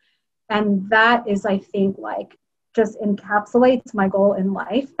possible. And that is, I think, like, just encapsulates my goal in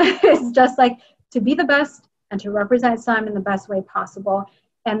life. It's just like to be the best and to represent Islam in the best way possible.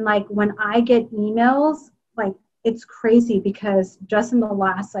 And like when I get emails, like it's crazy because just in the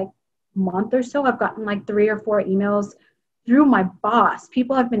last like month or so, I've gotten like 3 or 4 emails through my boss.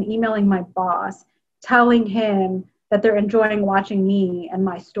 People have been emailing my boss, telling him that they're enjoying watching me and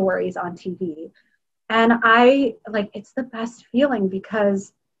my stories on TV. And I like, it's the best feeling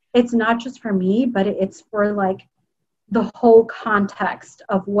because it's not just for me, but it's for like the whole context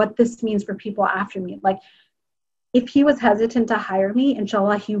of what this means for people after me. Like if he was hesitant to hire me,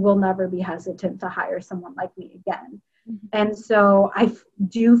 inshallah, he will never be hesitant to hire someone like me again. Mm-hmm. And so I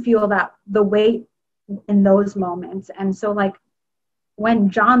do feel that the weight in those moments. And so like when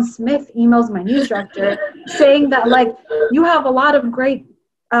John Smith emails my news director saying that like, you have a lot of great,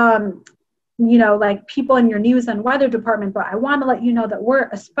 you know, like people in your news and weather department, but I want to let you know that we're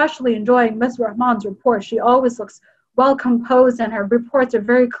especially enjoying Ms. Rahman's report. She always looks well composed and her reports are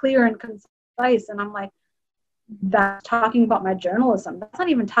very clear and concise. And I'm like, that's talking about my journalism. That's not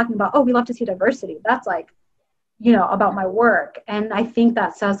even talking about, oh, we love to see diversity. That's like, you know, about my work. And I think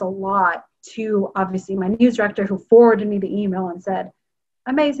that says a lot to obviously my news director who forwarded me the email and said,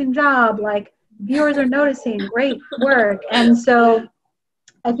 amazing job. Like viewers are noticing, great work. And so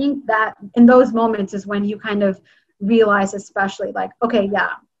I think that in those moments is when you kind of realize, especially like, okay,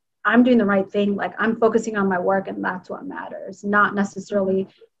 yeah, I'm doing the right thing. Like I'm focusing on my work and that's what matters. Not necessarily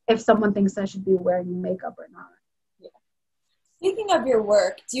if someone thinks I should be wearing makeup or not. Yeah. Speaking of your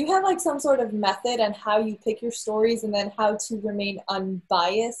work, do you have like some sort of method on how you pick your stories and then how to remain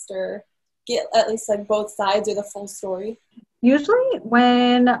unbiased or get at least like both sides or the full story? Usually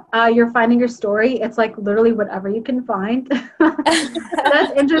when you're finding your story, it's like literally whatever you can find.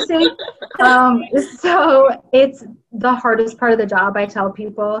 That's interesting. So it's the hardest part of the job, I tell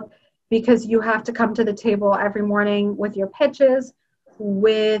people, because you have to come to the table every morning with your pitches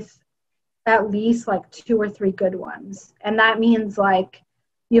with at least like 2 or 3 good ones. And that means like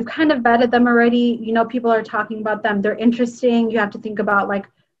you've kind of vetted them already. You know, people are talking about them. They're interesting. You have to think about like,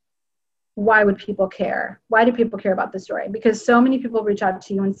 why would people care? Why do people care about the story? Because so many people reach out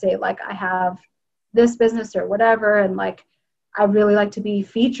to you and say like, I have this business or whatever. And like, I really like to be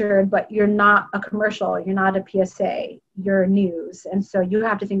featured, but you're not a commercial. You're not a PSA, you're news. And so you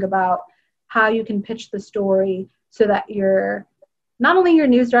have to think about how you can pitch the story so that you're not only your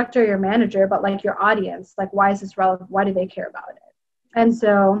news director, your manager, but like your audience, like, why is this relevant? Why do they care about it? And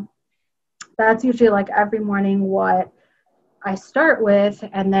so that's usually like every morning what I start with,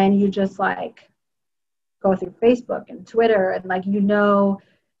 and then you just like go through Facebook and Twitter and like, you know,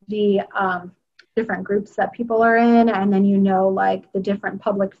 the different groups that people are in, and then you know like the different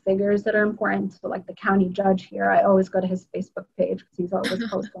public figures that are important. So like the county judge here, I always go to his Facebook page because he's always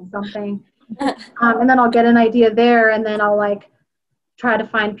posting something. And then I'll get an idea there, and then I'll like try to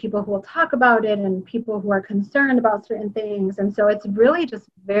find people who will talk about it and people who are concerned about certain things. And so it's really just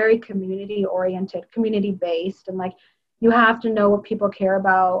very community oriented, community based, and like you have to know what people care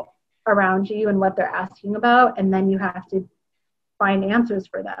about around you and what they're asking about, and then you have to find answers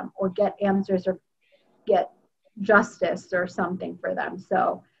for them or get answers or get justice or something for them.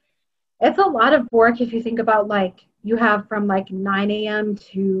 So it's a lot of work if you think about like you have from like 9 a.m.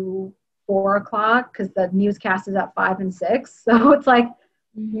 to 4 o'clock because the newscast is at 5 and 6. So it's like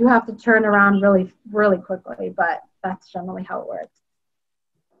you have to turn around really, really quickly, but that's generally how it works.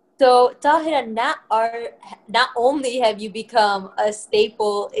 So, Tahera, not only have you become a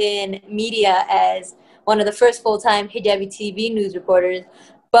staple in media as one of the first full-time Hijabi TV news reporters,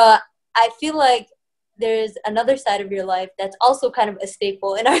 but I feel like there's another side of your life that's also kind of a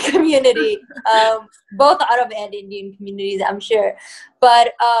staple in our community, both Arab and Indian communities, I'm sure.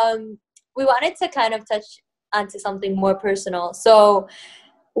 But we wanted to kind of touch onto something more personal. So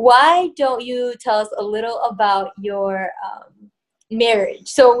why don't you tell us a little about your marriage?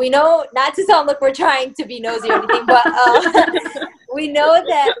 So we know, not to sound like we're trying to be nosy or anything, but we know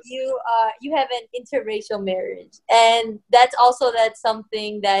that you have an interracial marriage, and that's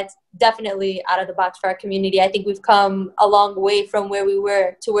something that's definitely out of the box for our community. I think we've come a long way from where we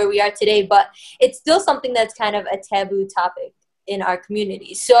were to where we are today, but it's still something that's kind of a taboo topic in our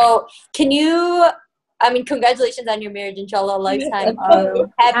community. So can you, I mean, congratulations on your marriage, inshallah, a lifetime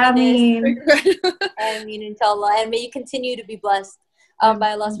of happiness. I mean, inshallah, and may you continue to be blessed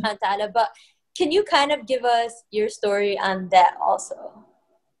by Allah subhanahu wa ta'ala. But can you kind of give us your story on that also?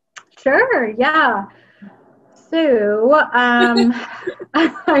 Sure, yeah. So,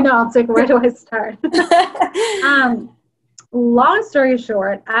 I know, it's like, where do I start? Long story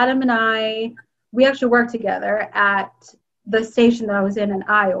short, Adam and I, we actually worked together at the station that I was in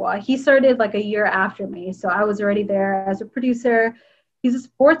Iowa. He started like a year after me, so I was already there as a producer. He's a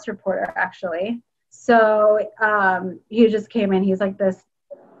sports reporter, actually. So he just came in. He's like this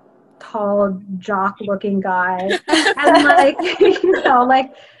tall, jock-looking guy, and like, you know,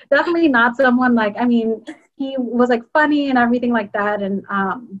 like definitely not someone like. I mean, he was like funny and everything like that, and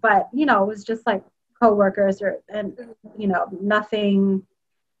but you know, it was just like coworkers and you know, nothing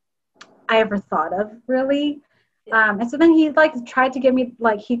I ever thought of really. And so then he like tried to get me,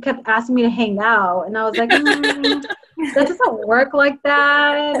 like he kept asking me to hang out, and I was like, that doesn't work like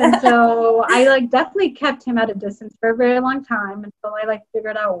that. And so I like definitely kept him at a distance for a very long time until I like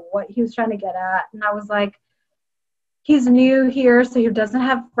figured out what he was trying to get at. And I was like, he's new here, so he doesn't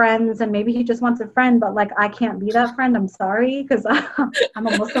have friends, and maybe he just wants a friend, but like I can't be that friend. I'm sorry, because I'm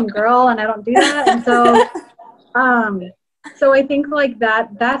a Muslim girl and I don't do that. And so I think like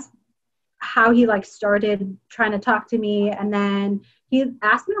that's how he like started trying to talk to me. And then he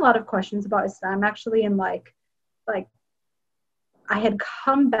asked me a lot of questions about Islam actually, and like I had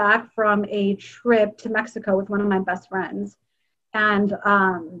come back from a trip to Mexico with one of my best friends, and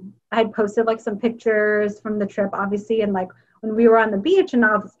I had posted like some pictures from the trip obviously, and like when we were on the beach, and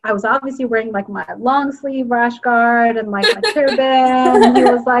I was obviously wearing like my long sleeve rash guard and like my turban, and he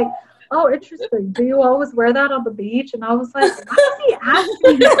was like, oh, interesting. Do you always wear that on the beach? And I was like, why is he asking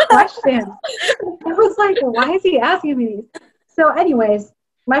me these questions? I was like, why is he asking me these? So anyways,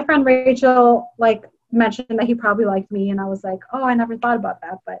 my friend Rachel like mentioned that he probably liked me. And I was like, oh, I never thought about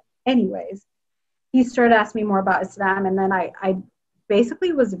that. But anyways, he started asking me more about Islam. And then I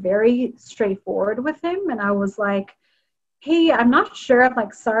basically was very straightforward with him. And I was like, hey, I'm not sure. I'm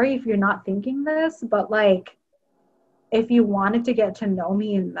like, sorry if you're not thinking this, but like, if you wanted to get to know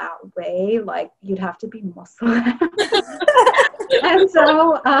me in that way, like you'd have to be Muslim. And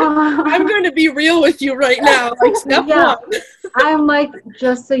so I'm going to be real with you right now. Like step one. I'm like,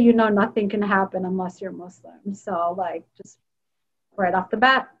 just so you know, nothing can happen unless you're Muslim. So like, just right off the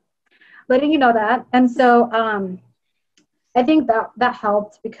bat, letting you know that. And so I think that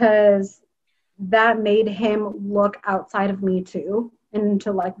helped, because that made him look outside of me too,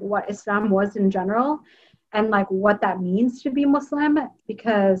 into like what Islam was in general, and like what that means to be Muslim,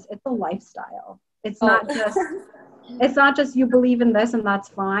 because it's a lifestyle. It's not just you believe in this and that's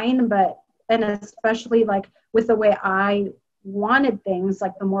fine, and especially like with the way I wanted things,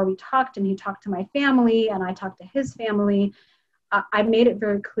 like the more we talked and he talked to my family and I talked to his family, I made it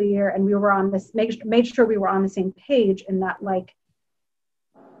very clear, and we were on this, made sure we were on the same page, in that like,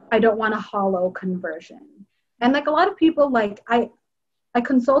 I don't want a hollow conversion. And like a lot of people, like I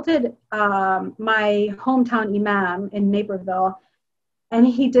consulted my hometown imam in Naperville, and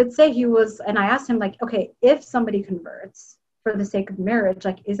he did say and I asked him like, okay, if somebody converts for the sake of marriage,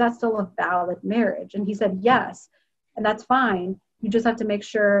 like, is that still a valid marriage? And he said, yes, and that's fine. You just have to make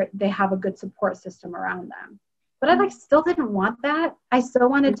sure they have a good support system around them. But I like still didn't want that. I still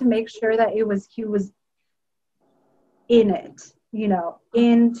wanted to make sure that he was in it, you know,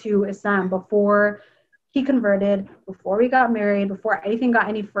 into Islam before he converted, before we got married, before anything got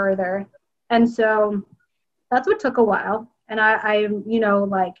any further. And so that's what took a while. And I you know,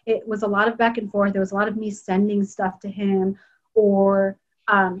 like it was a lot of back and forth. There was a lot of me sending stuff to him, or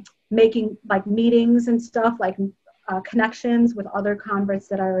making like meetings and stuff, like connections with other converts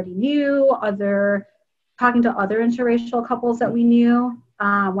that I already knew, talking to other interracial couples that we knew.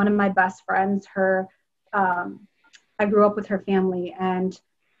 One of my best friends, I grew up with her family, and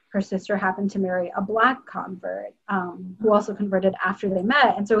her sister happened to marry a Black convert who also converted after they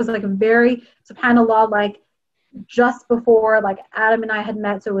met. And so it was like a very, subhanAllah, like just before like Adam and I had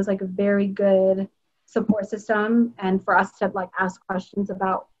met. So it was like a very good support system. And for us to like ask questions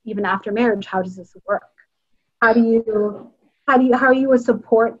about, even after marriage, how does this work? How are you a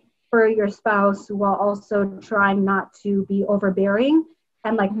support for your spouse while also trying not to be overbearing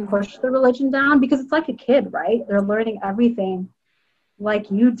and like push the religion down? Because it's like a kid, right? They're learning everything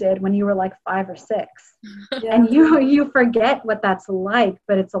like you did when you were like 5 or 6. Yeah. And you forget what that's like,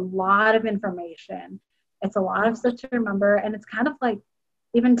 but it's a lot of information. It's a lot of stuff to remember. And it's kind of like,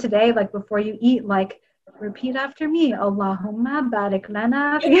 even today, like before you eat, like repeat after me, Allahumma barik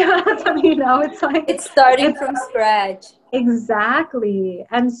lana. You know, it's like it's starting from scratch. Exactly.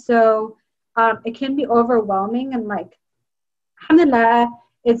 And so it can be overwhelming, and like, alhamdulillah,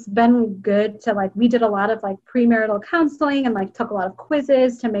 it's been good to like, we did a lot of like premarital counseling and like took a lot of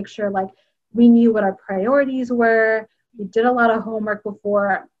quizzes to make sure like we knew what our priorities were. We did a lot of homework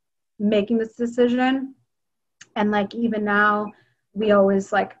before making this decision. And like even now, we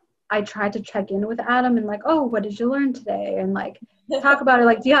always like, I try to check in with Adam and like, oh, what did you learn today? And like talk about it.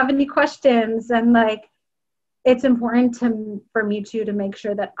 Like, do you have any questions? And like, it's important for me too to make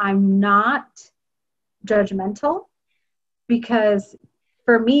sure that I'm not judgmental, because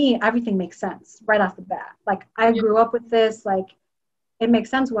for me, everything makes sense right off the bat. Like I grew up with this, like it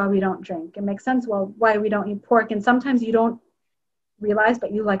makes sense why we don't drink. It makes sense why we don't eat pork. And sometimes you don't realize,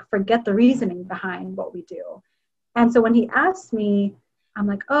 but you like forget the reasoning behind what we do. And so when he asked me, I'm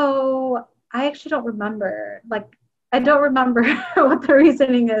like, oh, I actually don't remember. Like, I don't remember what the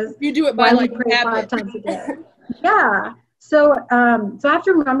reasoning is. You do it by like pray habit. 5 times a day. Yeah. So I have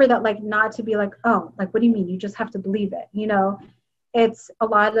to remember that, like, not to be like, oh, like, what do you mean? You just have to believe it. You know, it's a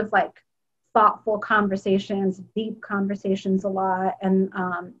lot of like thoughtful conversations, deep conversations a lot. And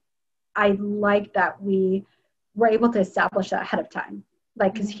I like that we were able to establish that ahead of time.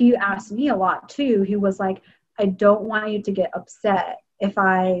 Like, because he asked me a lot too. He was like, I don't want you to get upset if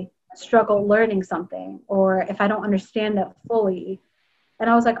I struggle learning something or if I don't understand it fully. And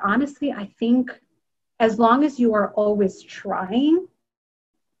I was like, honestly, I think as long as you are always trying,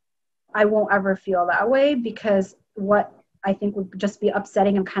 I won't ever feel that way, because what I think would just be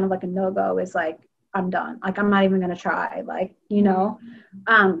upsetting and kind of like a no-go is like, I'm done. Like, I'm not even going to try, like, you know.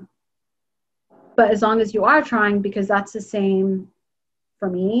 But as long as you are trying, because that's the same for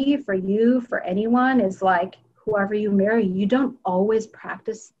me, for you, for anyone, is like, whoever you marry, you don't always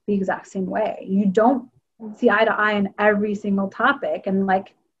practice the exact same way. You don't see eye to eye on every single topic. And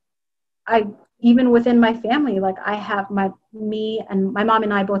like, even within my family, like I have me and my mom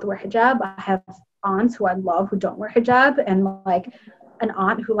and I both wear hijab. I have aunts who I love who don't wear hijab, and like an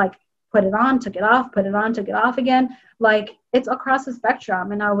aunt who like put it on, took it off, put it on, took it off again. Like, it's across the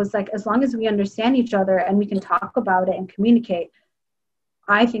spectrum. And I was like, as long as we understand each other and we can talk about it and communicate,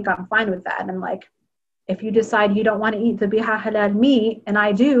 I think I'm fine with that. And like, if you decide you don't want to eat the biha halal meat, and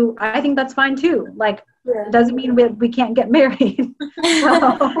I do, I think that's fine too. Like, it doesn't mean we can't get married.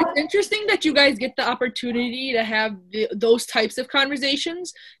 So. It's interesting that you guys get the opportunity to have those types of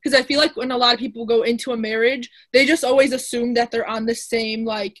conversations, because I feel like when a lot of people go into a marriage, they just always assume that they're on the same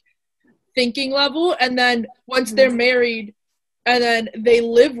like thinking level, and then once they're married and then they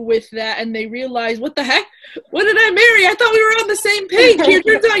live with that and they realize, what the heck, what did I marry? I thought we were on the same page here.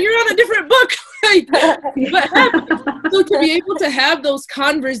 Turns out you're on a different book. Like, what happened? So to be able to have those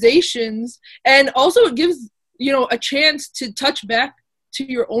conversations, and also it gives, you know, a chance to touch back to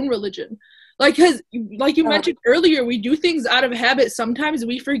your own religion. Like, because like you mentioned earlier, we do things out of habit. Sometimes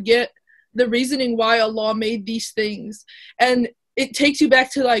we forget the reasoning why Allah made these things, and it takes you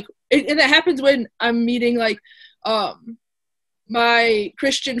back to like, and it happens when I'm meeting like my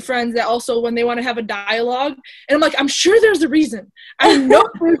Christian friends that also, when they want to have a dialogue, and I'm like, I'm sure there's a reason. I know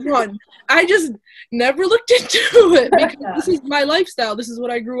there's one. I just never looked into it, because this is my lifestyle. This is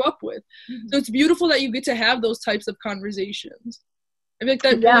what I grew up with. So it's beautiful that you get to have those types of conversations. I think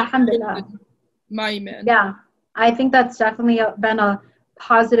that alhamdulillah. My man. Yeah, I think that's definitely been a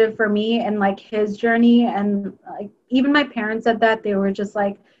positive for me and like his journey. And like, even my parents said that. They were just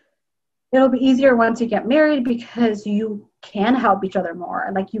like, it'll be easier once you get married, because you can help each other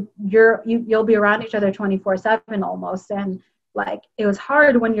more. Like you'll be around each other 24/7 almost. And like, it was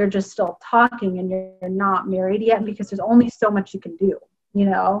hard when you're just still talking and you're not married yet, because there's only so much you can do, you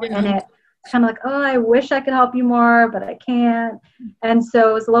know. And it's kind of like, oh, I wish I could help you more, but I can't. And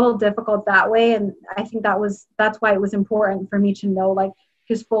so it's a little difficult that way. And I think that's why it was important for me to know like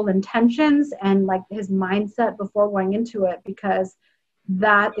his full intentions and like his mindset before going into it, because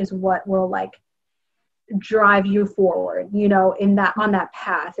that is what will like drive you forward, you know, on that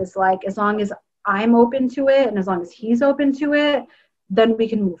path. Is like, as long as I'm open to it and as long as he's open to it, then we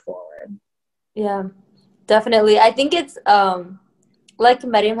can move forward. Yeah, definitely. I think it's like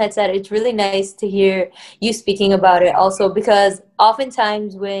Mariam had said, it's really nice to hear you speaking about it also, because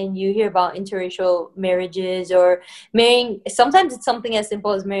oftentimes when you hear about interracial marriages or marrying, sometimes it's something as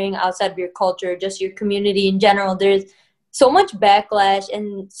simple as marrying outside of your culture, just your community in general. There's so much backlash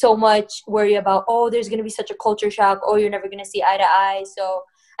and so much worry about, oh, there's going to be such a culture shock. Oh, you're never going to see eye to eye. So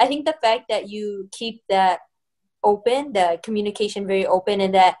I think the fact that you keep that open, the communication very open,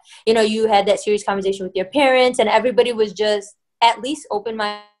 and that, you know, you had that serious conversation with your parents and everybody was just at least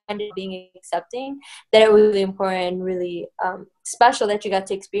open-minded, being accepting, that it was really important, really special that you got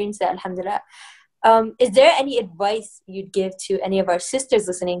to experience that, alhamdulillah. Is there any advice you'd give to any of our sisters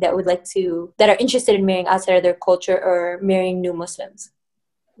listening that are interested in marrying outside of their culture or marrying new Muslims?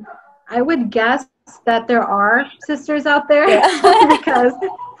 I would guess that there are sisters out there, because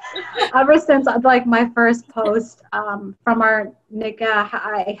Ever since like my first post from our nikah,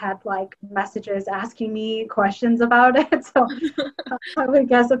 I had like messages asking me questions about it. So I would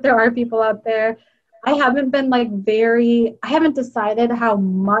guess if there are people out there, I haven't been like I haven't decided how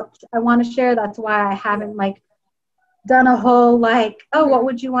much I want to share. That's why I haven't like done a whole like, oh, what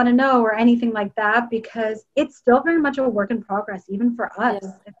would you want to know or anything like that, because it's still very much a work in progress, even for us.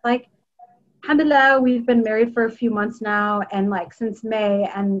 Yeah. It's like, alhamdulillah, we've been married for a few months now, and like since May,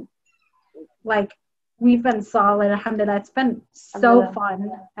 and like we've been solid, alhamdulillah. It's been so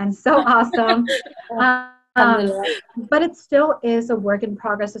fun and so awesome. But it still is a work in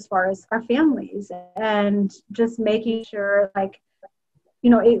progress as far as our families, and just making sure, like,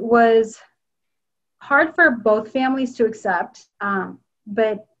 you know, it was hard for both families to accept,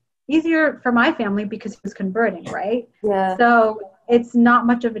 but easier for my family because he was converting, right? Yeah. So it's not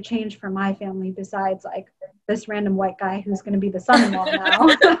much of a change for my family besides like this random white guy who's going to be the son-in-law now.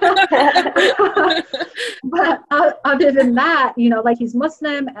 But other than that, you know, like he's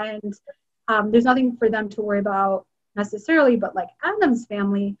Muslim, and there's nothing for them to worry about necessarily. But like Adam's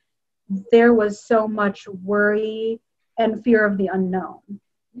family, there was so much worry and fear of the unknown.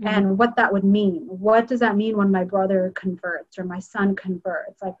 Mm-hmm. And what that would mean. What does that mean when my brother converts or my son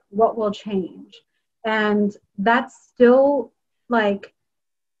converts? Like, what will change? And that's still like,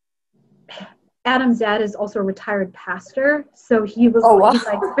 Adam's dad is also a retired pastor, so he was he's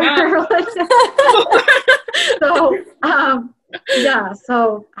like very religious. So yeah,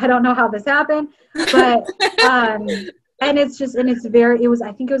 so I don't know how this happened, but and it's just, and it's very,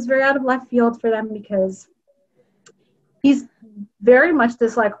 I think it was very out of left field for them, because he's very much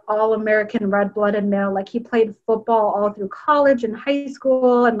this like all-American red-blooded male. Like he played football all through college and high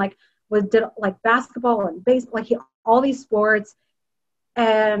school, and like did like basketball and baseball, like all these sports.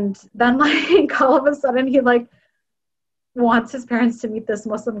 And then like all of a sudden he like wants his parents to meet this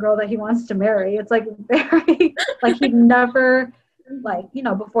Muslim girl that he wants to marry. It's like very like he'd never, like, you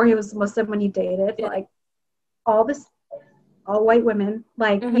know, before he was Muslim, when he dated like all white women,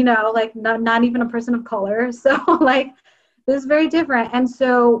 like, you know, like not even a person of color. So like this is very different. And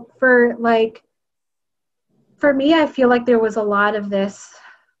so for me, I feel like there was a lot of this.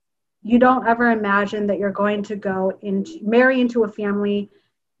 You don't ever imagine that you're going to marry into a family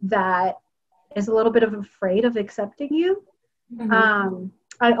that is a little bit of afraid of accepting you. Mm-hmm.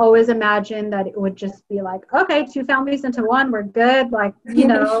 I always imagined that it would just be like, okay, 2 families into one, we're good. Like, you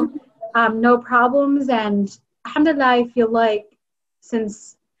know, no problems. And alhamdulillah, I feel like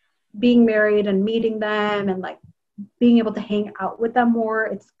since being married and meeting them and like being able to hang out with them more,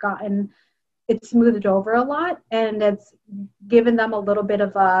 it's smoothed over a lot, and it's given them a little bit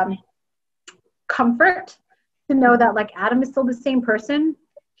of comfort to know that like Adam is still the same person.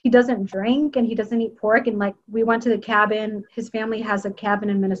 He doesn't drink and he doesn't eat pork. And like we went to the cabin, his family has a cabin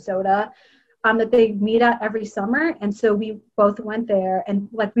in Minnesota that they meet at every summer, and so we both went there, and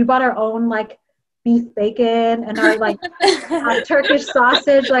like we bought our own like beef bacon and our like Turkish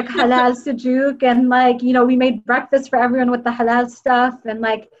sausage, like halal sucuk, and like, you know, we made breakfast for everyone with the halal stuff, and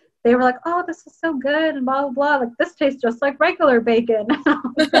like they were like, oh, this is so good, and blah, blah, blah. Like, this tastes just like regular bacon.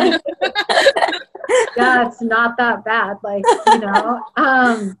 Yeah, it's not that bad. Like, you know.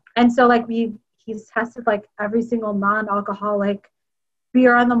 And so, like, he's tested, like, every single non-alcoholic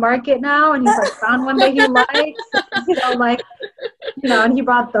beer on the market now. And he's, like, found one that he likes. You know, like, you know, and he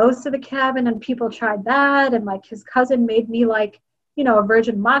brought those to the cabin, and people tried that. And, like, his cousin made me, like, you know, a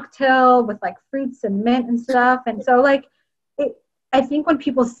virgin mocktail with, like, fruits and mint and stuff. And so, like, I think when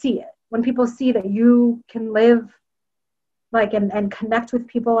people see that you can live like and connect with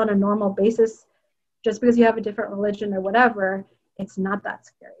people on a normal basis just because you have a different religion or whatever, it's not that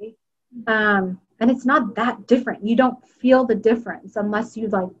scary. And it's not that different. You don't feel the difference unless you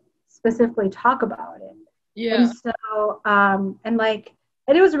like specifically talk about it. Yeah. And so, and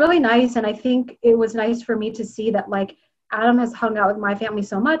it was really nice. And I think it was nice for me to see that like Adam has hung out with my family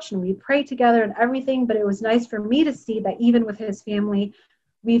so much and we pray together and everything, but it was nice for me to see that even with his family,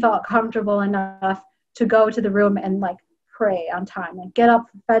 we felt comfortable enough to go to the room and like pray on time and get up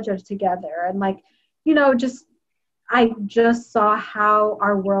for Fajr together. And like, you know, I just saw how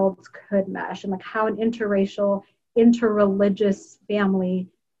our worlds could mesh and like how an interracial, interreligious family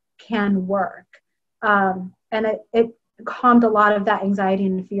can work. And it calmed a lot of that anxiety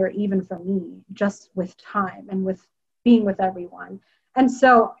and fear even for me, just with time and with being with everyone. And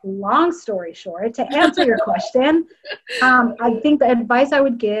so, long story short, to answer your question, I think the advice I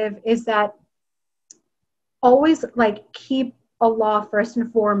would give is that always like keep Allah first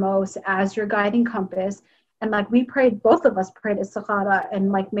and foremost as your guiding compass. And like both of us prayed istikhara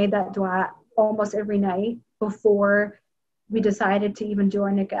and like made that dua almost every night before we decided to even do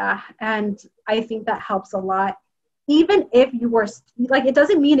our nikah. And I think that helps a lot. Even if you were, like, it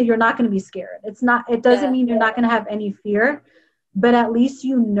doesn't mean that you're not going to be scared. It doesn't mean you're not going to have any fear, but at least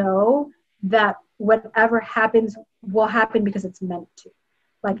you know that whatever happens will happen because it's meant to.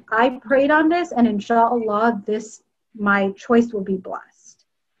 Like, I prayed on this, and inshallah, my choice will be blessed.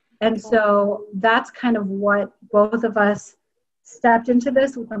 And so that's kind of what both of us stepped into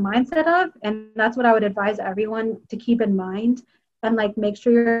this with the mindset of, and that's what I would advise everyone to keep in mind, and like make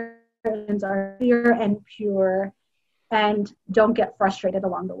sure your intentions are clear and pure, and don't get frustrated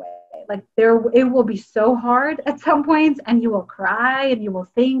along the way. Like, it will be so hard at some points, and you will cry, and you will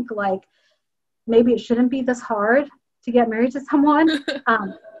think like maybe it shouldn't be this hard to get married to someone.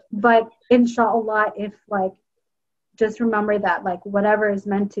 But inshallah, if like, just remember that like whatever is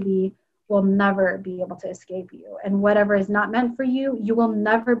meant to be will never be able to escape you, and whatever is not meant for you, you will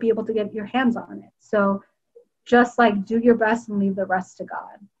never be able to get your hands on it. So just like do your best and leave the rest to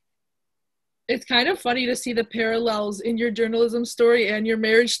God. It's kind of funny to see the parallels in your journalism story and your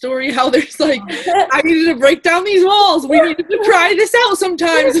marriage story, how there's like, I needed to break down these walls. We needed to try this out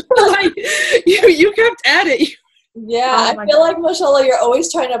sometimes. Like, you kept at it. Yeah, I feel like, mashallah, you're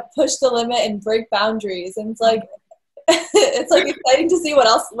always trying to push the limit and break boundaries. And it's like, it's like exciting to see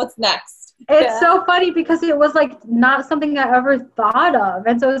what's next. It's so funny because it was like not something I ever thought of.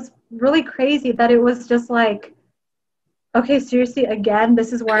 And so it's really crazy that it was just like, okay, seriously, again,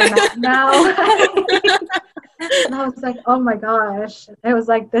 this is where I'm at now. And I was like, oh my gosh. It was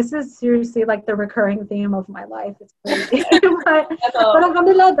like, this is seriously like the recurring theme of my life. It's crazy. but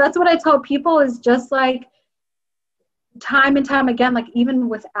alhamdulillah, that's what I tell people, is just like time and time again, like even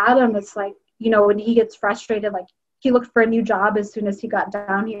with Adam, it's like, you know, when he gets frustrated, like he looked for a new job as soon as he got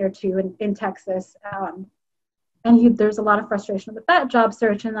down here too in Texas. And there's a lot of frustration with that job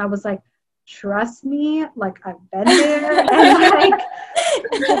search. And I was like, trust me, like I've been there. And like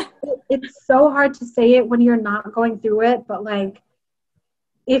it's so hard to say it when you're not going through it, but like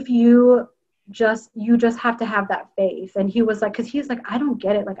if you just have to have that faith. And he was like, because he's like, I don't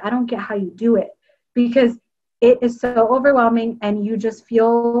get it, like I don't get how you do it, because it is so overwhelming and you just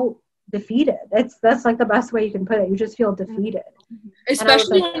feel defeated. That's like the best way you can put it. You just feel defeated,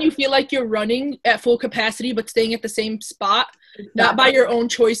 especially when you feel like you're running at full capacity but staying at the same spot. Not by your own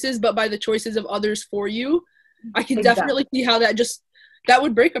choices, but by the choices of others for you. I can definitely see how that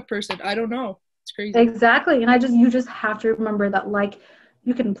would break a person. I don't know. It's crazy. Exactly. And you just have to remember that, like,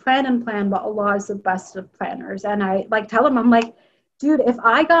 you can plan, but Allah is the best of planners. And I like tell him, I'm like, dude, if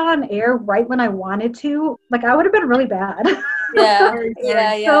I got on air right when I wanted to, like, I would have been really bad. Yeah.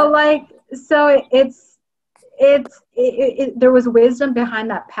 So there was wisdom behind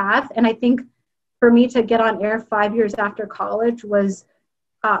that path. And I think for me to get on air 5 years after college was,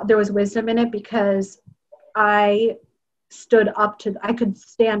 there was wisdom in it, because I could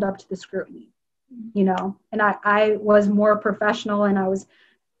stand up to the scrutiny, you know, and I was more professional, and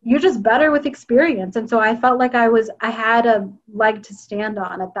you're just better with experience. And so I felt like I had a leg to stand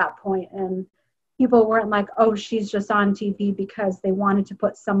on at that point. And people weren't like, oh, she's just on TV because they wanted to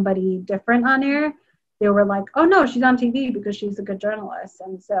put somebody different on air. They were like, oh no, she's on TV because she's a good journalist.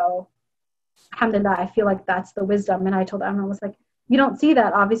 And so alhamdulillah, I feel like that's the wisdom. And I told everyone, I was like, you don't see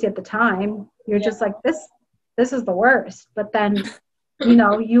that obviously at the time. You're just like, this is the worst. But then, you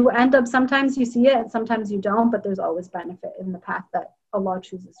know, you end up, sometimes you see it and sometimes you don't, but there's always benefit in the path that Allah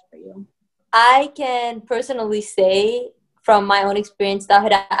chooses for you. I can personally say from my own experience,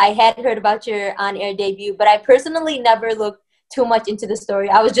 Tahera, I had heard about your on-air debut, but I personally never looked too much into the story.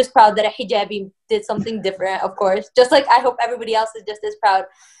 I was just proud that a hijabi did something different, of course. Just like I hope everybody else is just as proud.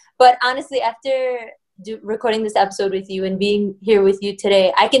 But honestly, after recording this episode with you and being here with you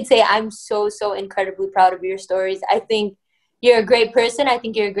today, I can say I'm so incredibly proud of your stories. I think you're a great person. I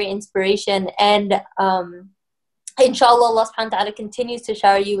think you're a great inspiration. And inshallah, Allah subhanahu wa ta'ala continues to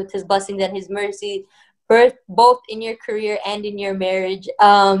shower you with his blessings and his mercy, both in your career and in your marriage.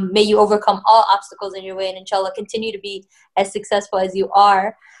 May you overcome all obstacles in your way, and inshallah continue to be as successful as you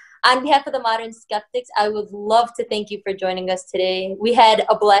are. On behalf of the Modern Skeptics, I would love to thank you for joining us today. We had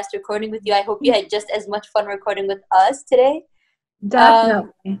a blast recording with you. I hope you had just as much fun recording with us today.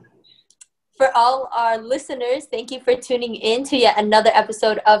 Definitely. For all our listeners, thank you for tuning in to yet another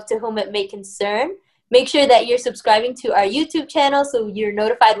episode of To Whom It May Concern. Make sure that you're subscribing to our YouTube channel so you're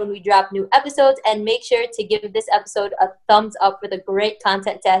notified when we drop new episodes, and make sure to give this episode a thumbs up for the great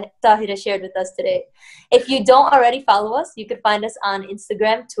content Tahera shared with us today. If you don't already follow us, you can find us on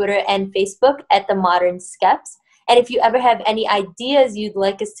Instagram, Twitter, and Facebook at The Modern Skeps. And if you ever have any ideas you'd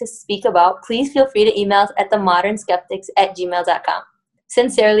like us to speak about, please feel free to email us at themodernskeptics@gmail.com.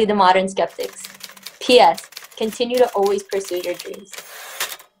 Sincerely, The Modern Skeptics. P.S. continue to always pursue your dreams.